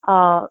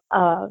a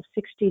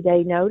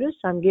 60-day notice.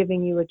 I'm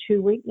giving you a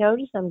 2-week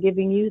notice. I'm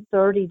giving you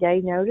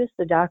 30-day notice.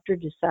 The doctor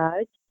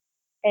decides.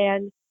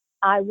 And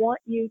I want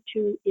you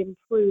to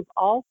improve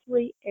all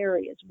 3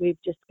 areas.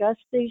 We've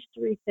discussed these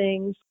 3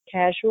 things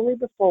casually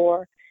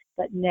before,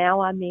 but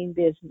now I mean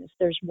business.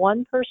 There's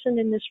one person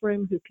in this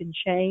room who can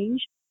change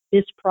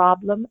this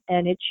problem,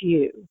 and it's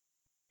you.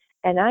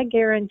 And I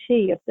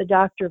guarantee if the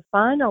doctor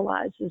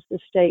finalizes the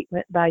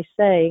statement by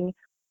saying,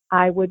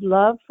 I would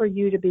love for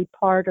you to be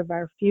part of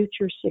our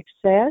future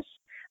success,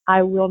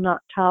 I will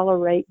not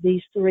tolerate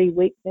these 3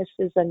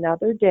 weaknesses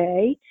another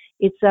day.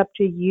 It's up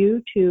to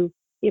you to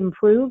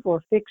improve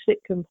or fix it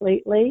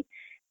completely,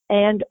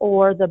 and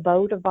or the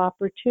boat of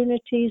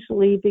opportunities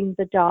leaving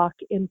the dock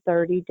in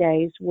 30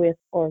 days with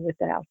or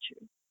without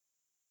you.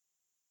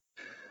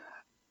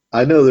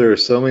 I know there are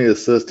so many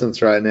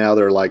assistants right now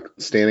that are like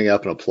standing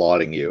up and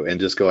applauding you and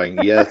just going,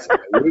 "Yes,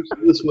 I wish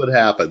this would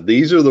happen.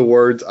 These are the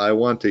words I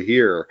want to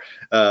hear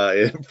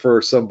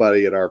for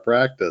somebody in our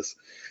practice."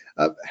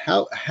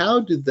 How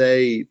do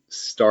they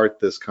start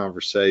this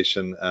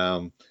conversation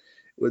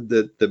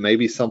that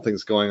maybe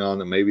something's going on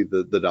that maybe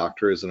the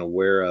doctor isn't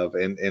aware of,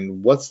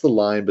 and what's the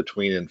line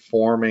between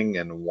informing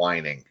and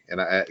whining?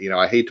 And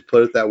I hate to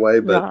put it that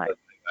way, but Right.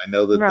 I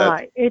know that that's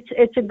Right.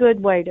 It's a good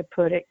way to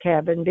put it,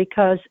 Kevin,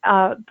 because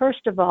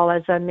first of all,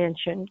 as I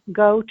mentioned,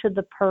 go to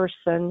the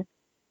person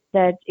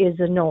that is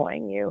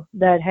annoying you,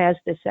 that has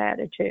this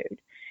attitude,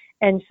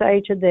 and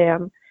say to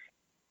them,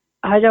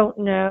 I don't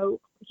know,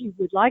 you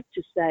would like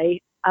to say,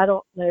 I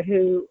don't know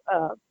who,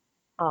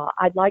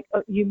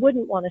 you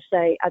wouldn't want to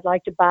say, I'd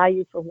like to buy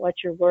you for what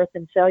you're worth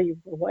and sell you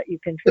for what you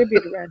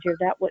contribute around here.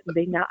 That wouldn't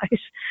be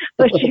nice.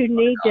 But you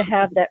need to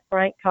have that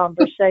frank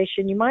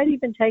conversation. You might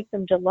even take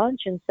them to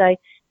lunch and say,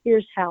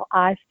 here's how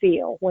I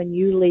feel when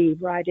you leave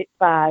right at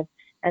 5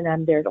 and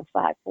I'm there till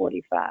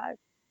 5:45.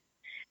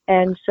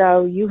 And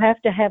so you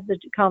have to have the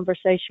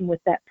conversation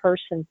with that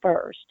person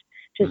first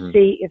to Mhm.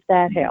 see if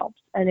that helps.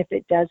 And if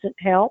it doesn't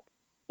help,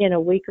 in a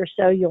week or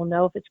so, you'll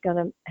know if it's going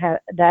to have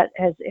that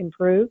has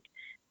improved.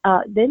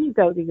 Then you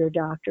go to your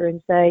doctor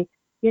and say,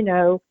 you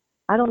know,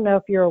 I don't know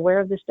if you're aware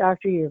of this,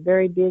 doctor. You're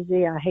very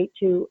busy. I hate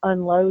to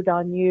unload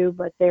on you,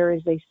 but there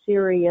is a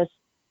serious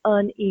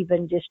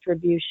uneven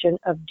distribution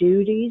of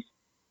duties,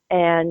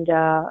 and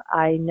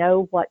I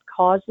know what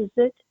causes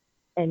it,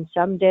 and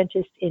some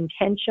dentists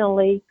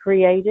intentionally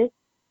create it,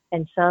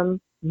 and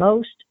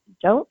most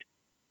don't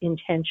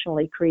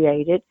intentionally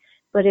create it,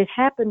 but it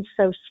happens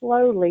so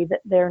slowly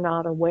that they're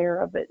not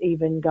aware of it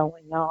even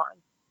going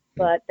on.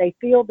 But they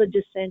feel the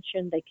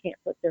dissension, they can't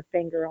put their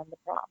finger on the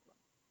problem.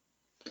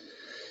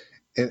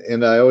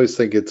 And I always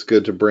think it's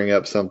good to bring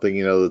up something,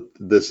 that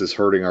this is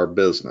hurting our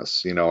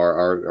business.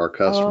 Our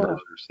customers Oh,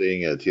 are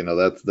seeing it.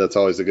 That's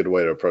always a good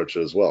way to approach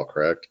it as well,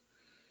 correct?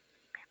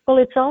 well,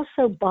 it's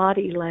also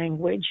body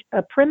language.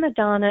 A prima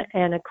donna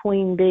and a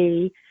queen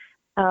bee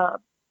uh,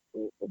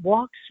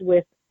 walks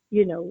with,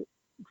 you know,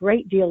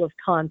 great deal of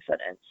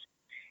confidence.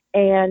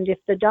 And if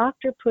the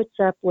doctor puts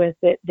up with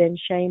it, then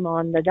shame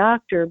on the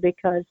doctor,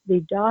 because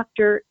the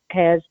doctor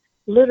has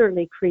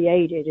literally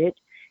created it,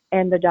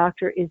 and the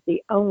doctor is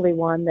the only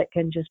one that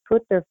can just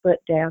put their foot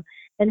down.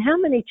 And how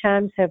many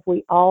times have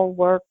we all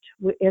worked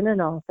in an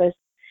office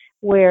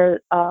where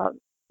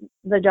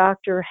the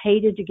doctor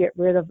hated to get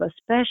rid of,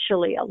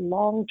 especially a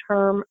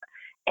long-term,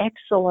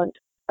 excellent,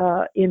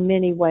 in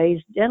many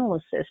ways, dental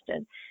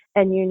assistant.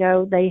 And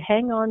they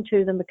hang on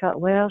to them because,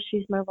 well,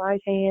 she's my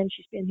right hand.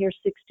 She's been here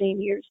 16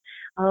 years.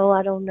 Oh,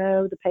 I don't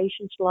know. The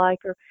patients like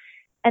her.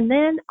 And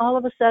then all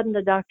of a sudden,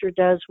 the doctor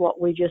does what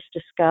we just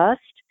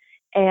discussed,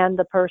 and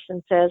the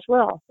person says,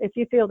 well, if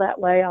you feel that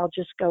way, I'll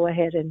just go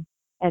ahead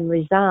and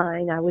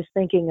resign. I was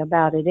thinking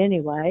about it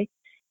anyway.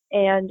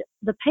 And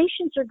the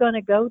patients are going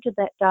to go to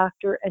that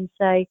doctor and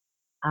say,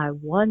 I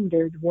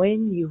wondered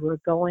when you were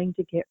going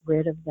to get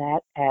rid of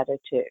that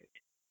attitude.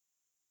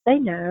 They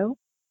know.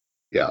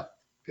 Yeah,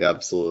 yeah,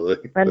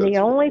 absolutely. And the That's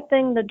only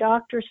thing the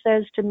doctor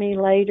says to me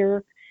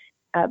later,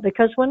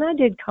 because when I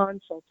did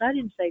consults, I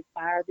didn't say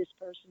fire this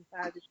person,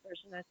 fire this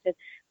person. I said,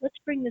 let's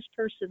bring this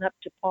person up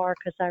to par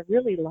because I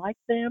really like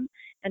them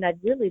and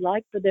I'd really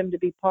like for them to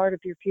be part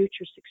of your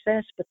future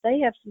success, but they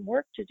have some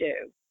work to do.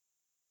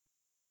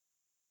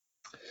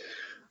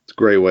 a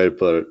great way to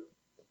put it.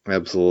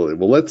 Absolutely.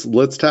 Well,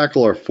 let's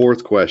tackle our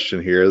fourth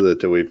question here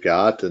that we've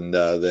got, and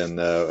then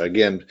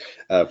again,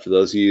 for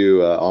those of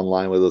you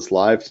online with us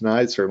live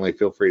tonight, certainly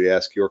feel free to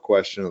ask your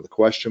question in the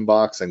question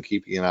box. I'm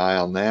keeping an eye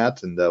on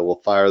that, and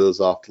we'll fire those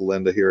off to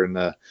Linda here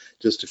in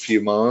just a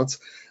few moments.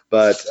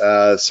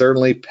 But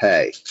certainly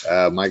pay.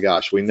 My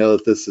gosh, we know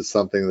that this is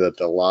something that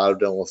a lot of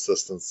dental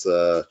assistants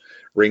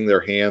wring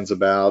their hands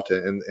about,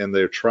 and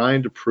they're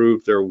trying to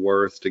prove their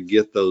worth to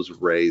get those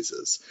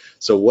raises.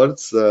 So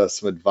what's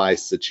some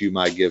advice that you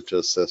might give to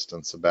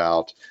assistants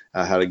about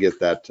how to get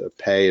that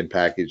pay and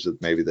package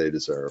that maybe they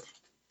deserve?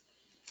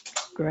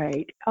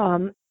 Great.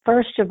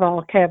 First of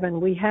all, Kevin,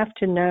 we have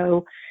to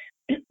know,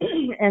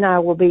 and I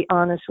will be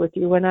honest with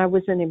you, when I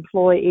was an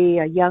employee,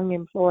 a young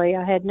employee,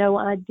 I had no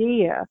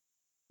idea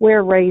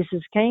where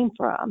raises came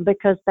from,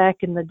 because back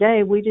in the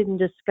day, we didn't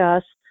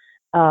discuss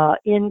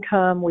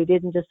income, we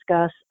didn't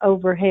discuss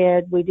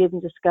overhead, we didn't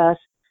discuss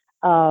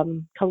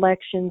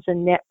collections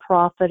and net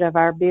profit of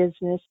our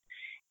business.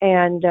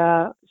 And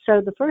so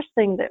the first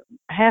thing that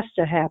has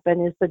to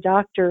happen is the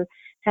doctor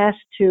has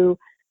to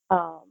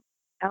um,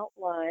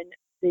 outline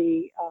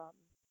the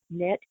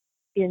net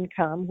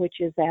income,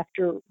 which is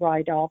after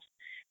write-offs,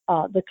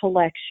 the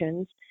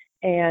collections,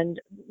 and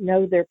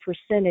know their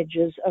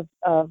percentages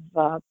of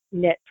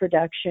net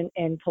production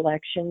and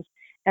collections.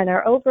 And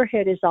our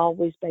overhead is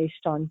always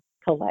based on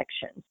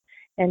collections.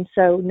 And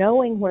so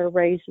knowing where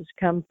raises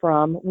come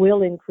from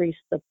will increase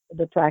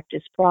the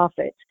practice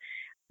profits.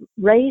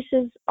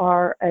 Raises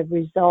are a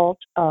result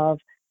of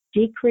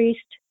decreased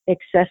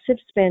excessive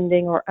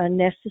spending or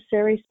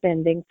unnecessary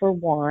spending, for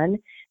one,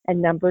 and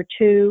number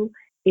two,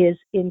 is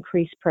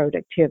increased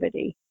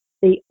productivity.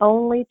 The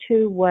only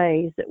two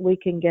ways that we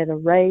can get a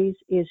raise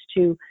is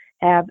to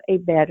have a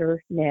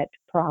better net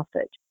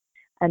profit,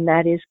 and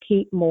that is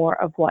keep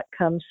more of what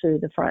comes through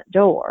the front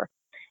door.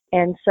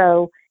 And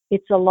so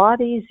it's a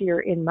lot easier,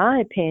 in my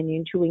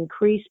opinion, to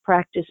increase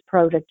practice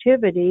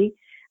productivity,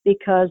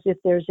 because if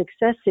there's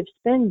excessive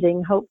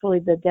spending, hopefully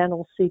the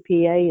dental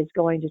CPA is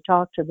going to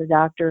talk to the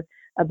doctor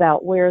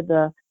about where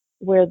the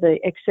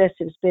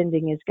excessive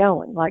spending is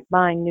going, like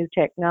buying new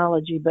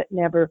technology but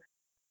never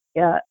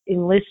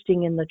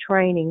enlisting in the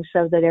training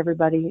so that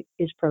everybody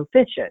is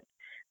proficient.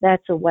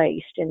 That's a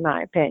waste, in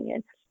my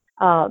opinion.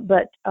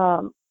 But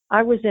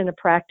I was in a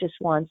practice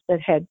once that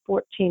had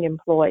 14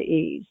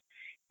 employees,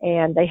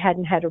 and they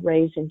hadn't had a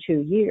raise in 2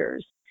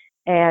 years.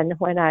 And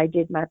when I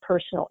did my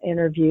personal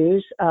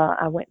interviews,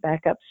 I went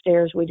back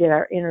upstairs. We did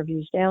our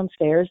interviews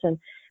downstairs and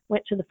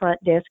went to the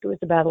front desk. It was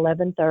about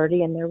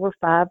 11:30, and there were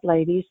 5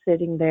 ladies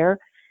sitting there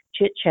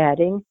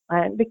chit-chatting.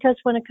 And because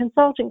when a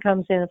consultant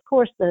comes in, of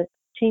course, the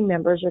team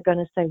members are going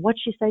to say,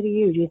 "What'd she say to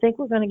you? Do you think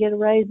we're going to get a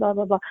raise?" Blah,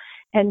 blah, blah.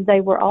 And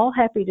they were all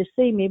happy to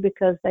see me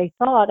because they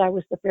thought I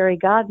was the fairy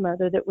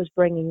godmother that was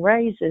bringing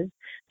raises,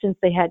 since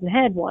they hadn't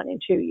had one in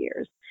 2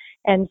 years.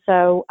 And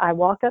so I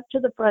walk up to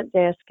the front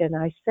desk and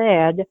I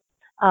said,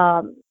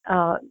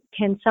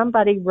 can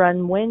somebody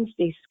run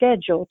Wednesday's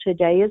schedule?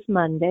 Today is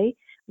Monday.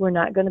 We're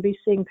not going to be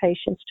seeing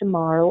patients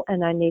tomorrow,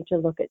 and I need to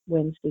look at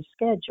Wednesday's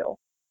schedule.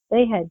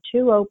 They had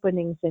 2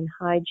 openings in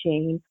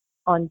hygiene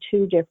on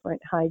 2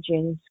 different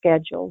hygiene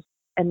schedules,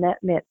 and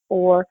that meant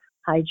 4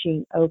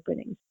 hygiene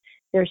openings.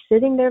 They're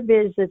sitting there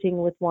visiting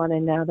with one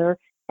another,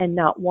 and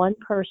not one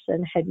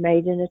person had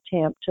made an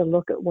attempt to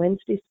look at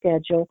Wednesday's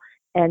schedule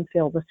and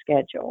fill the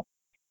schedule.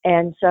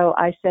 And so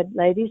I said,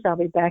 "Ladies, I'll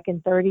be back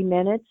in 30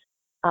 minutes.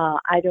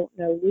 I don't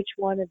know which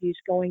one of you is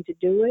going to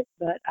do it,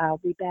 but I'll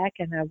be back,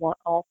 and I want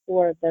all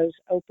 4 of those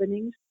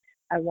openings.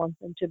 I want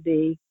them to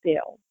be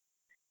filled."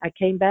 I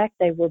came back.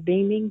 They were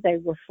beaming. They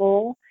were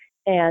full,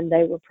 and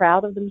they were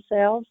proud of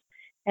themselves.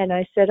 And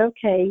I said,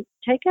 "Okay,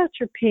 take out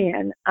your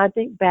pen." I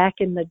think back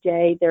in the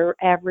day, their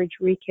average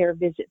recare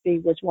visit fee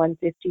was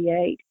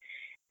 $158.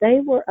 They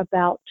were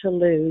about to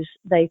lose,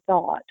 they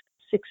thought,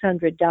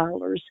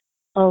 $600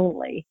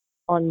 only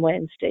on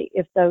Wednesday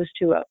if those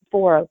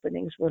 4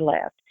 openings were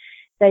left.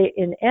 They,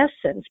 in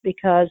essence,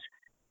 because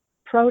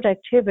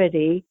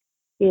productivity,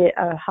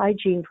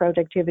 hygiene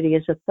productivity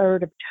is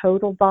 1/3 of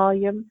total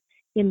volume.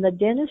 In the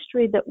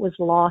dentistry that was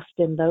lost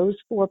in those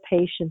 4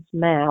 patients'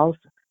 mouths,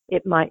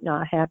 it might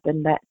not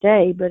happen that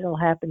day, but it'll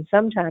happen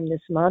sometime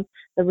this month,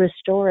 the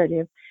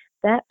restorative,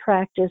 that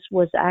practice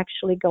was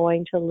actually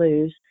going to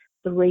lose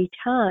 3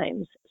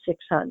 times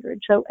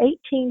 $600. So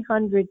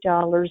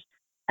 $1,800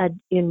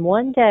 in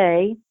one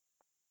day.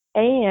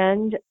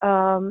 And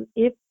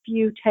if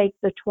you take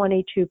the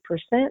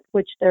 22%,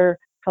 which their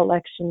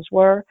collections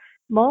were,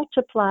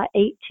 multiply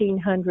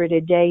 $1,800 a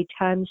day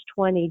times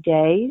 20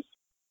 days,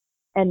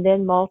 and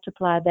then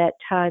multiply that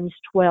times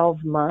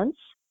 12 months,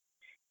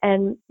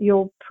 and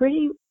it's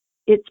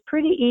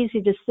pretty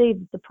easy to see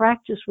that the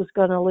practice was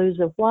going to lose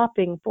a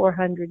whopping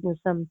 400 and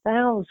some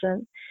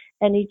thousand,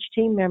 and each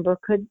team member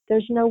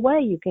there's no way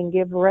you can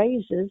give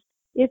raises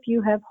if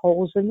you have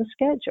holes in the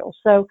schedule.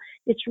 So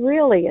it's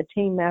really a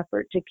team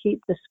effort to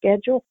keep the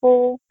schedule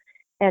full,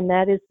 and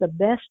that is the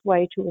best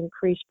way to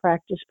increase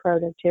practice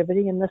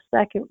productivity. And the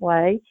second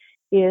way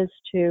is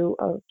to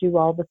do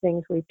all the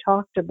things we've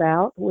talked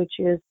about, which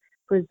is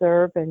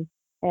preserve and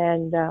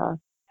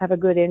have a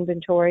good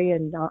inventory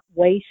and not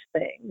waste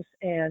things.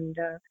 And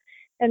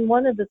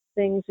one of the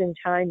things in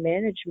time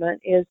management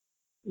is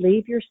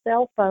leave your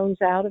cell phones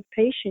out of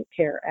patient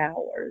care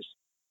hours.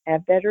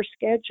 Have better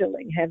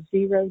scheduling, have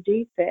 0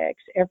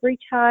 defects. Every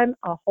time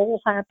a hole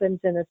happens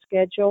in a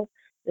schedule,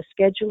 the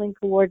scheduling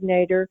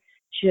coordinator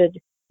should,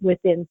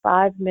 within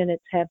 5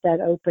 minutes, have that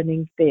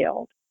opening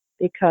filled,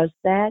 because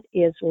that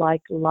is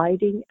like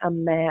lighting a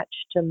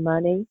match to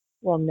money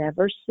we'll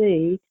never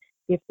see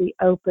if the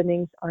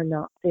openings are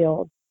not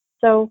filled.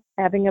 So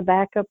having a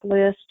backup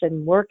list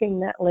and working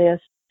that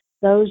list,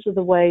 those are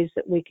the ways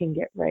that we can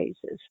get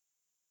raises.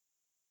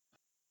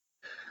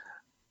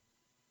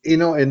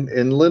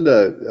 And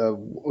Linda,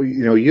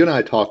 you and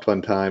I talked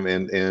one time,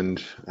 and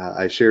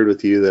I shared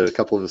with you that a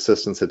couple of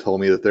assistants had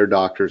told me that their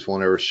doctors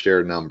won't ever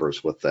share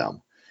numbers with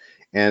them.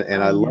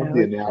 And I love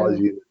the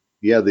analogy. True.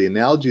 Yeah, the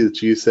analogy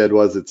that you said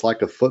was it's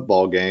like a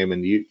football game,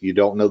 and you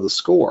don't know the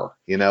score,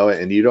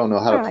 and you don't know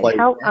how to play.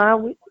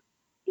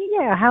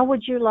 How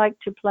would you like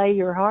to play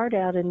your heart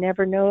out and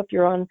never know if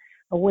you're on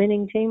a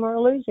winning team or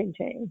a losing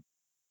team?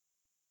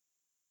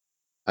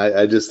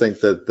 I just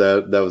think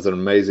that was an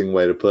amazing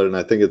way to put it, and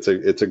I think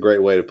it's a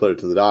great way to put it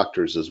to the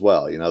doctors as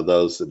well.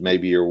 Those that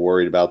maybe you're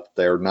worried about that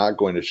they're not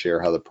going to share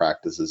how the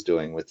practice is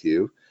doing with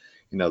you.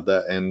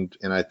 And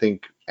I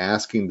think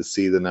asking to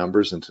see the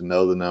numbers and to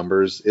know the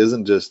numbers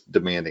isn't just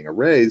demanding a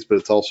raise, but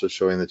it's also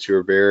showing that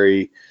you're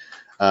very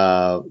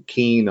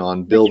keen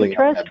on building.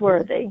 You're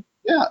trustworthy.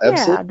 Yeah,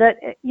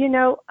 absolutely.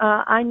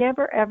 I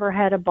never ever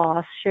had a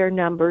boss share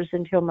numbers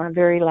until my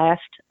very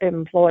last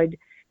employed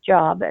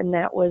job, and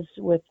that was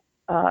with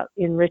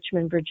in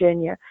Richmond,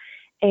 Virginia.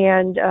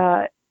 And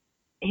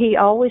he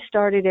always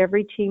started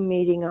every team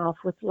meeting off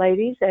with,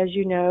 ladies, as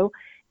you know,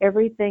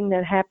 everything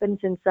that happens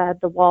inside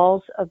the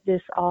walls of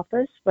this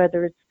office,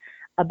 whether it's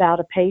about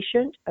a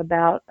patient,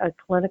 about a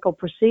clinical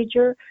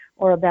procedure,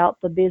 or about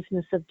the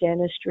business of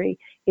dentistry,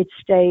 it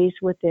stays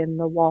within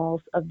the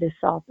walls of this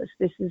office.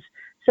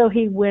 So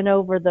he went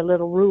over the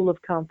little rule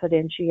of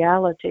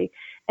confidentiality.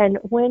 And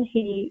when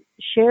he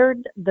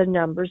shared the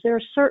numbers, there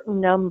are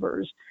certain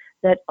numbers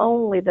that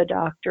only the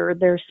doctor,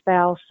 their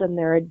spouse, and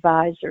their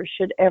advisor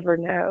should ever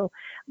know.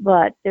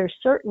 But there's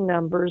certain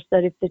numbers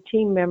that if the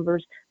team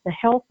members, the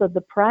health of the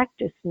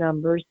practice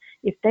numbers,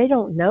 if they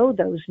don't know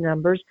those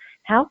numbers,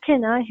 how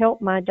can I help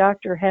my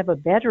doctor have a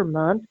better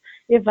month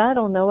if I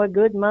don't know a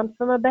good month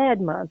from a bad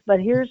month?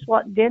 But here's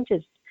what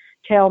dentists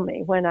tell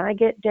me. When I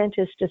get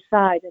dentists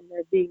aside and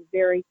they're being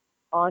very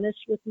honest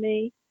with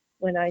me,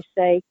 when I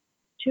say,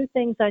 2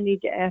 things I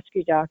need to ask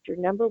you, doctor.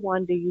 Number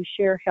 1, do you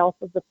share health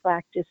of the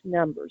practice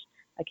numbers?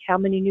 Like how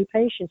many new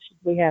patients did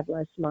we have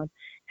last month?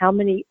 How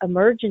many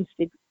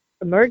emergencies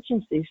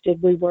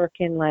did we work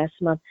in last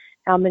month?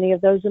 How many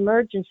of those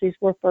emergencies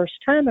were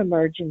first-time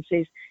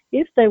emergencies?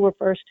 If they were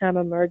first-time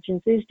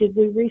emergencies, did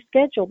we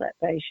reschedule that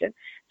patient?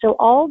 So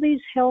all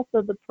these health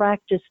of the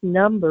practice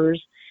numbers,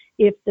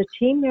 if the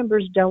team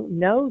members don't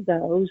know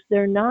those,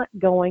 they're not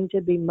going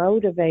to be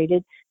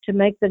motivated to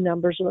make the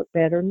numbers look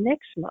better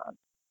next month.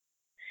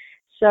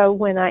 So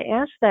when I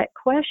ask that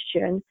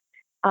question,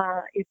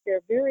 if they're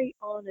very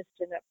honest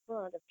and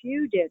upfront, a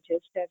few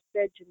dentists have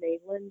said to me,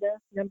 Linda,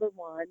 number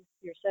 1,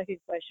 your second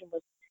question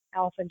was,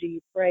 how often do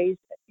you praise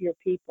your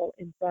people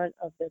in front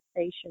of the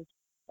patients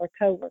or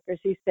coworkers?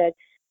 He said,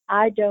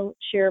 I don't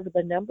share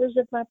the numbers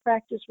of my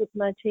practice with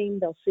my team.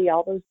 They'll see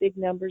all those big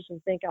numbers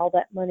and think all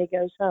that money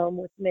goes home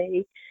with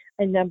me.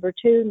 And number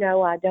 2,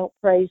 no, I don't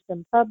praise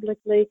them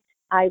publicly.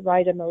 I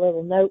write them a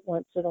little note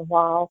once in a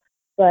while.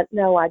 But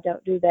no, I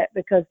don't do that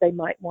because they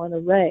might want a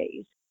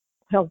raise.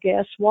 Well,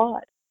 guess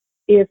what?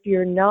 If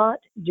you're not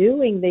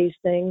doing these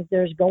things,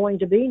 there's going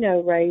to be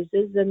no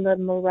raises, and the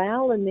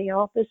morale in the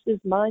office is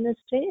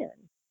 -10.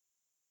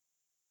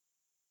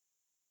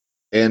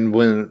 And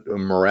when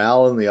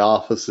morale in the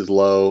office is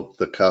low,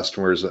 the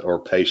customers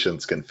or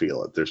patients can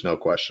feel it. There's no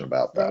question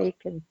about that. They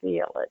can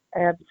feel it.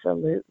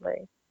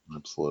 Absolutely.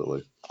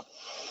 Absolutely.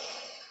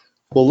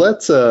 Well,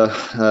 let's,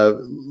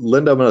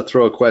 Linda, I'm going to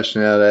throw a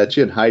question out at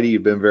you. And Heidi,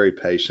 you've been very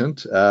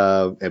patient.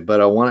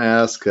 But I want to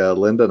ask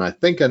Linda, and I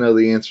think I know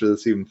the answer to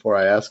this even before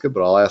I ask it,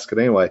 but I'll ask it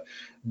anyway.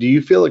 Do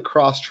you feel that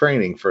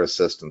cross-training for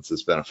assistants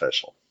is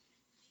beneficial?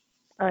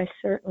 I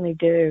certainly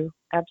do.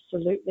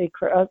 Absolutely.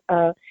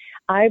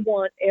 I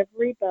want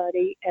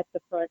everybody at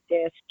the front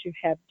desk to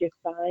have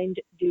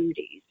defined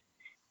duties.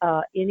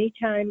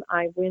 Anytime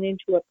I went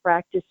into a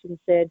practice and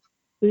said,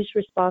 who's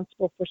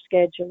responsible for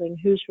scheduling,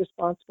 who's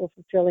responsible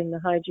for filling the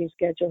hygiene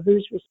schedule,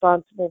 who's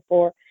responsible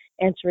for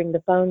answering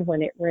the phone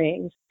when it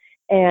rings.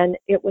 And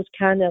it was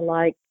kind of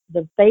like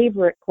the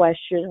favorite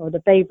question or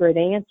the favorite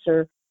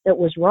answer that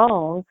was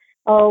wrong.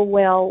 Oh,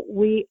 well,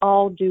 we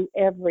all do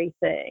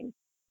everything.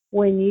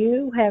 When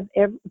you have,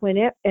 at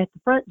the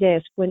front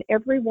desk, when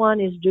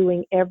everyone is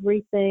doing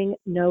everything,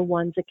 no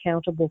one's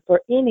accountable for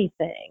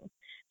anything.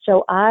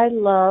 So I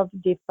love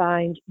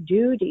defined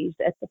duties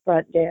at the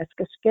front desk,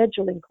 a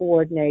scheduling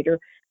coordinator,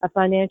 a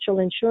financial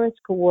insurance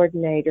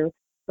coordinator,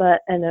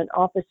 and an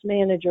office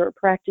manager or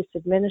practice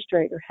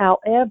administrator.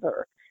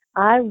 However,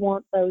 I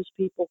want those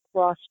people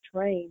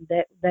cross-trained,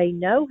 that they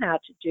know how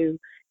to do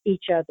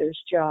each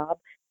other's job.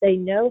 They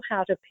know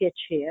how to pitch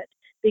hit,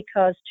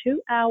 because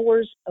 2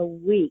 hours a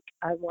week,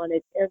 I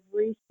wanted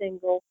every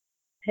single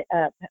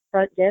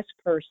front desk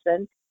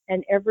person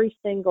and every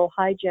single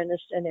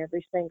hygienist and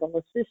every single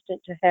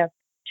assistant to have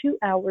 2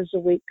 hours a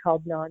week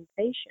called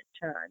non-patient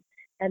time.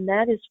 And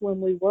that is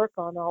when we work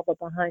on all the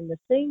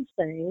behind-the-scenes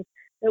things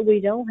that we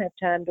don't have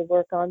time to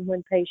work on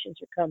when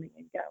patients are coming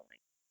and going.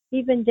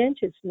 Even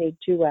dentists need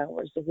 2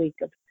 hours a week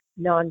of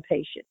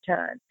non-patient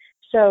time.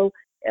 So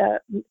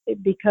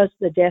because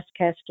the desk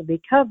has to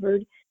be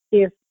covered,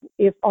 if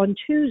on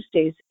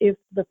Tuesdays, if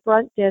the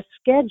front desk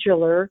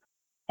scheduler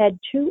had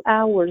 2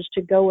 hours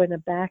to go in a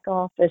back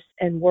office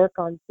and work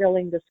on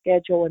filling the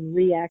schedule and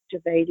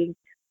reactivating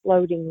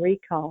floating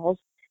recalls,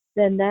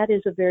 then that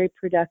is a very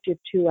productive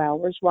 2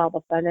 hours while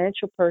the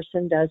financial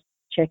person does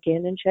check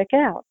in and check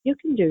out. You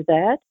can do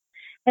that.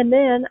 And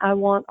then I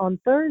want on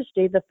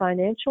Thursday the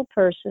financial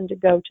person to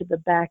go to the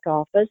back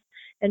office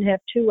and have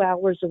 2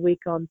 hours a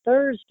week on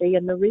Thursday.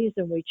 And the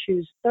reason we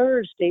choose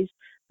Thursdays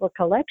for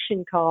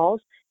collection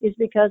calls is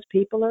because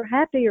people are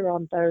happier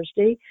on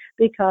Thursday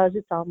because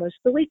it's almost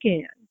the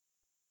weekend.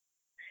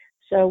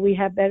 So we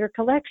have better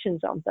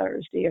collections on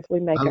Thursday if we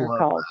make our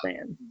calls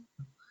then.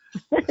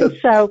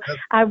 So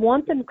I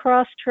want them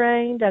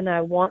cross-trained and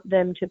I want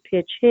them to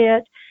pitch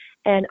hit.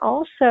 And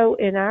also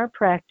in our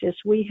practice,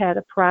 we had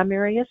a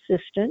primary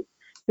assistant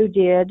who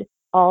did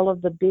all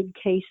of the big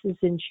cases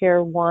in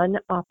chair 1,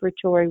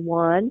 operatory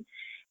 1.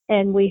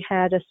 And we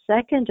had a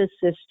second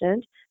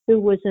assistant who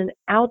was an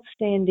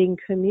outstanding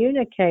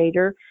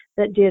communicator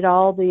that did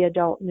all the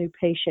adult new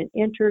patient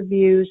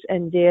interviews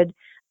and did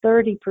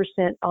 30%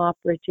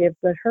 operative,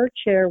 but her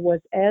chair was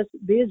as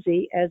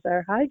busy as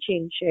our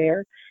hygiene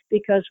chair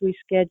because we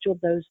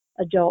scheduled those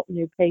adult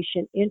new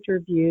patient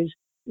interviews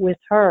with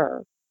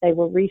her. They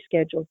were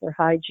rescheduled for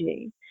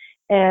hygiene.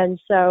 And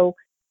so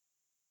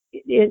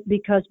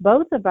because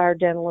both of our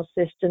dental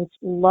assistants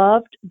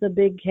loved the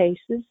big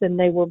cases and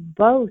they were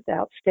both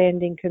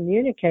outstanding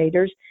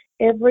communicators,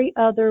 every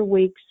other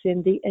week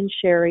Cindy and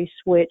Sherry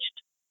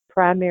switched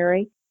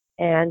primary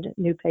and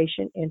new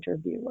patient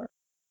interviewer.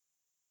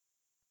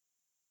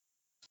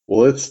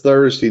 Well, it's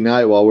Thursday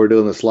night while we're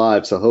doing this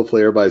live, so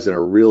hopefully everybody's in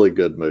a really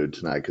good mood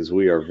tonight because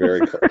we are very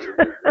close.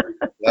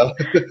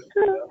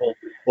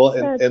 Well,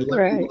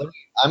 right.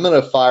 I'm going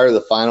to fire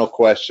the final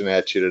question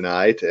at you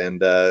tonight,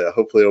 and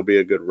hopefully it'll be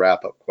a good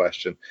wrap-up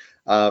question.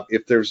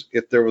 If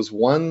there was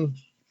one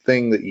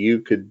thing that you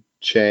could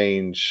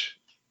change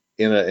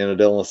in a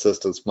dental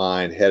assistant's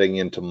mind heading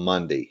into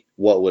Monday,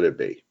 what would it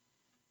be?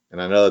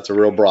 And I know that's a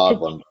real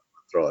broad one, but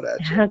I'll throw it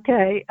at you.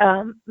 Okay.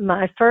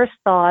 My first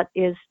thought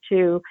is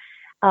to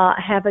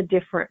have a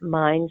different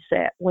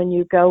mindset when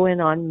you go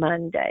in on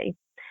Monday.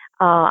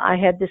 I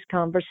had this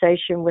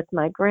conversation with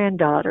my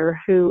granddaughter,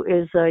 who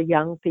is a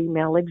young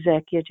female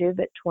executive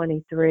at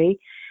 23,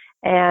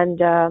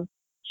 and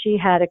she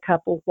had a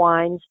couple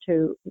whines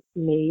to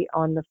me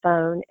on the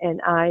phone,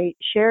 and I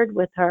shared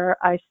with her,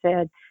 I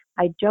said,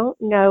 I don't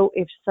know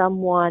if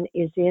someone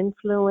is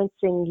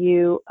influencing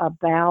you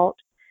about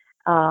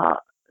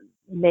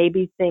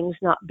maybe things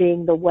not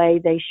being the way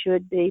they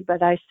should be,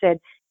 but I said,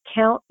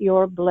 count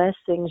your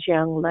blessings,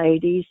 young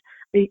lady,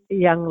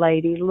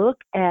 look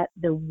at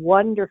the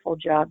wonderful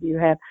job you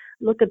have.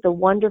 Look at the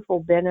wonderful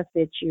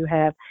benefits you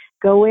have.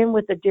 Go in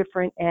with a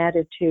different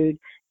attitude.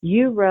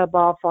 You rub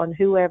off on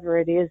whoever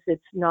it is that's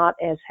not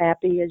as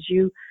happy as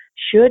you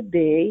should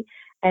be.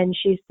 And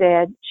she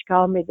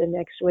called me the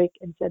next week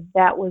and said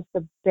that was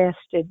the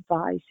best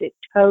advice. It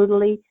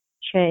totally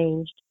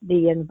changed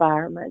the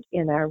environment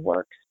in our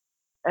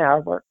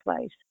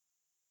workplace.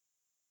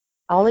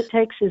 All it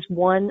takes is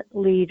one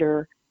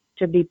leader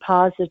to be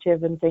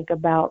positive and think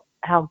about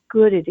how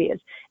good it is.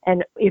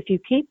 And if you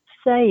keep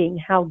saying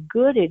how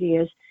good it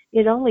is,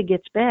 it only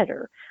gets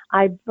better.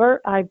 I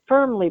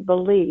firmly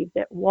believe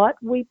that what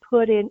we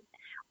put in,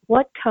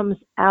 what comes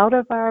out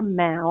of our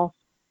mouth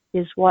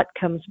is what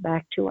comes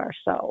back to our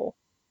soul.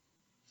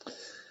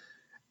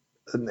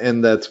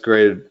 And that's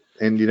great.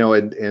 And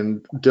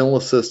and dental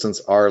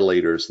assistants are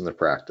leaders in the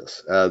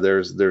practice.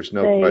 There's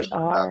no question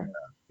about that.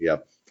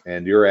 Yep.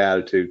 And your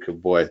attitude,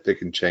 boy, they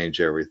can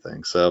change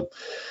everything. So,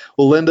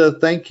 well, Linda,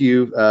 thank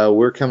you.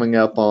 We're coming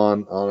up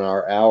on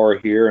our hour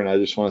here, and I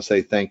just want to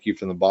say thank you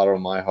from the bottom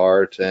of my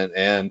heart,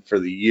 and for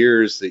the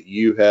years that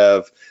you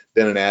have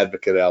been an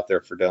advocate out there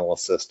for dental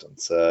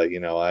assistants. I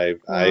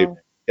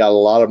got a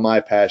lot of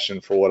my passion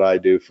for what I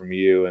do from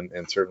you,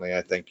 and certainly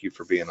I thank you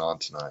for being on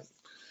tonight.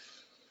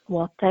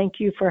 Well,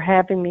 thank you for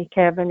having me,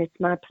 Kevin. It's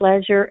my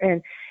pleasure.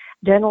 And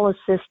dental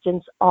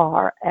assistants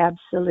are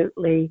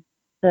absolutely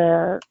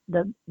the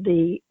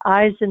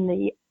eyes in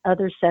the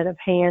other set of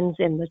hands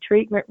in the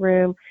treatment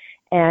room,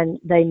 and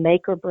they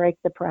make or break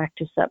the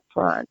practice up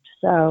front.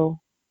 So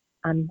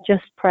I'm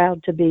just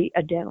proud to be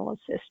a dental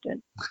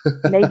assistant.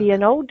 Maybe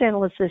an old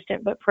dental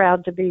assistant, but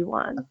proud to be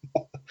one.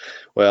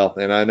 Well,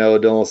 and I know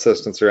dental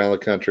assistants around the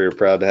country are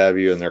proud to have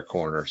you in their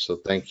corner. So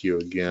thank you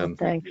again. Well,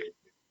 thank you.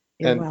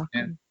 You're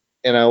welcome.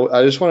 And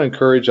I just want to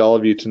encourage all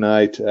of you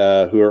tonight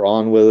who are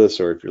on with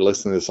us, or if you're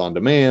listening to this on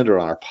demand or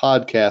on our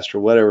podcast or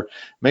whatever,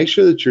 make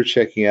sure that you're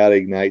checking out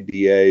Ignite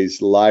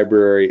DA's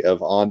library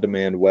of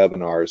on-demand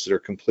webinars that are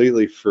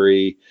completely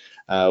free.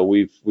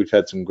 We've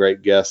had some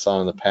great guests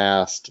on in the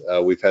past.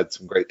 We've had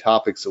some great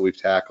topics that we've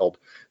tackled.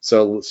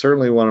 So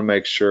certainly want to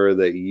make sure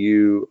that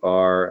you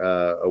are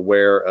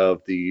aware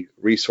of the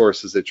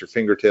resources at your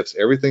fingertips.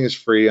 Everything is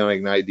free on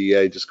Ignite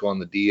DA. Just go on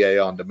the DA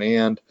on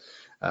demand.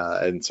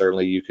 And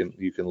certainly you can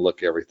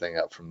look everything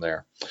up from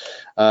there.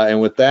 And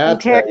with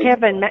that,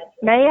 Kevin,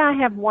 may I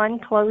have one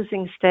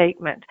closing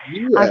statement?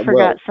 I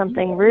forgot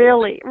something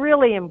really,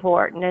 really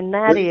important, and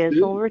that is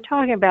when we're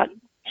talking about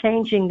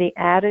changing the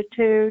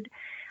attitude.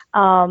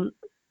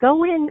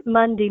 Go in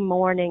Monday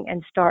morning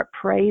and start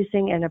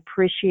praising and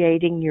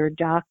appreciating your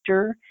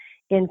doctor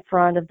in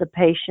front of the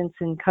patients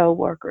and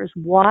coworkers.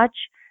 Watch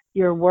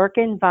your work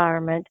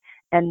environment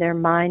and their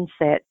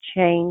mindset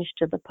change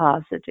to the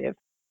positive.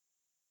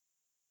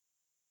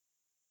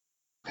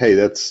 Hey,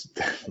 that's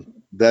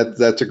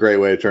a great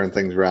way to turn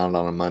things around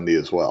on a Monday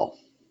as well.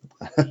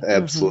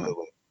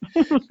 Absolutely.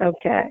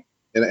 Okay.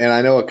 And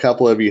I know a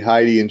couple of you,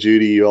 Heidi and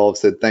Judy, you all have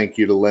said thank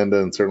you to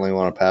Linda, and certainly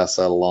want to pass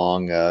that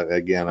along.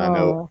 Again, I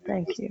know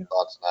thank you.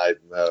 Tonight,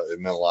 it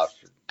meant a lot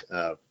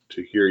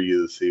to hear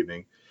you this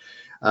evening.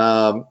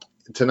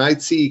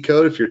 Tonight's CE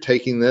code, if you're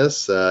taking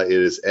this, it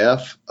is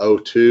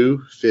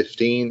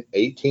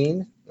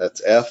F021518.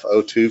 That's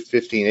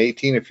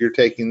F021518. If you're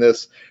taking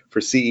this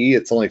for CE,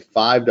 it's only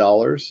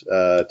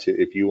 $5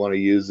 if you want to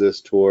use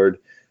this toward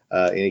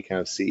any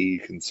kind of CE, you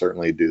can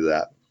certainly do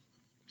that.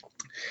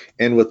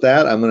 And with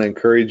that, I'm going to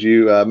encourage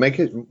you, make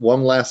it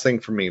one last thing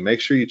for me.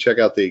 Make sure you check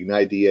out the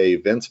Ignite DA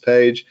events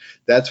page.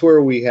 That's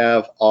where we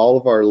have all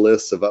of our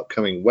lists of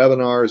upcoming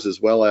webinars,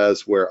 as well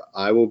as where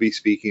I will be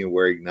speaking and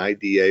where Ignite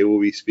DA will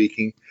be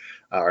speaking.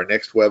 Our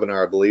next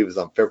webinar, I believe, is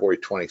on February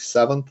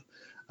 27th.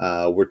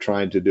 We're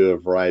trying to do a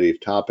variety of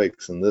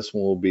topics, and this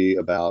one will be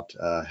about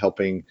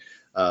helping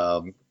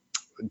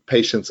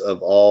patients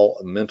of all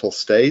mental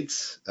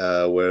states,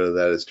 whether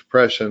that is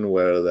depression,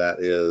 whether that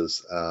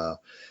is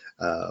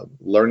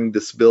learning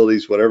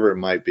disabilities, whatever it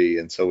might be.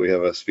 And so we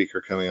have a speaker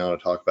coming on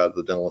to talk about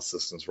the dental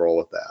assistant's role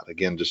with that.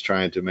 Again, just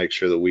trying to make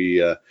sure that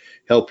we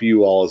help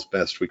you all as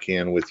best we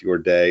can with your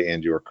day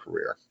and your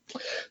career.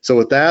 So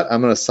with that,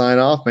 I'm going to sign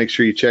off. Make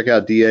sure you check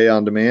out DA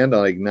On Demand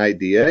on Ignite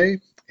DA.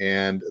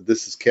 And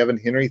this is Kevin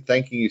Henry,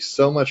 thanking you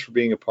so much for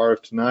being a part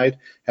of tonight.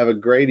 Have a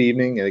great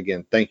evening. And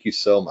again, thank you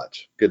so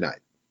much. Good night.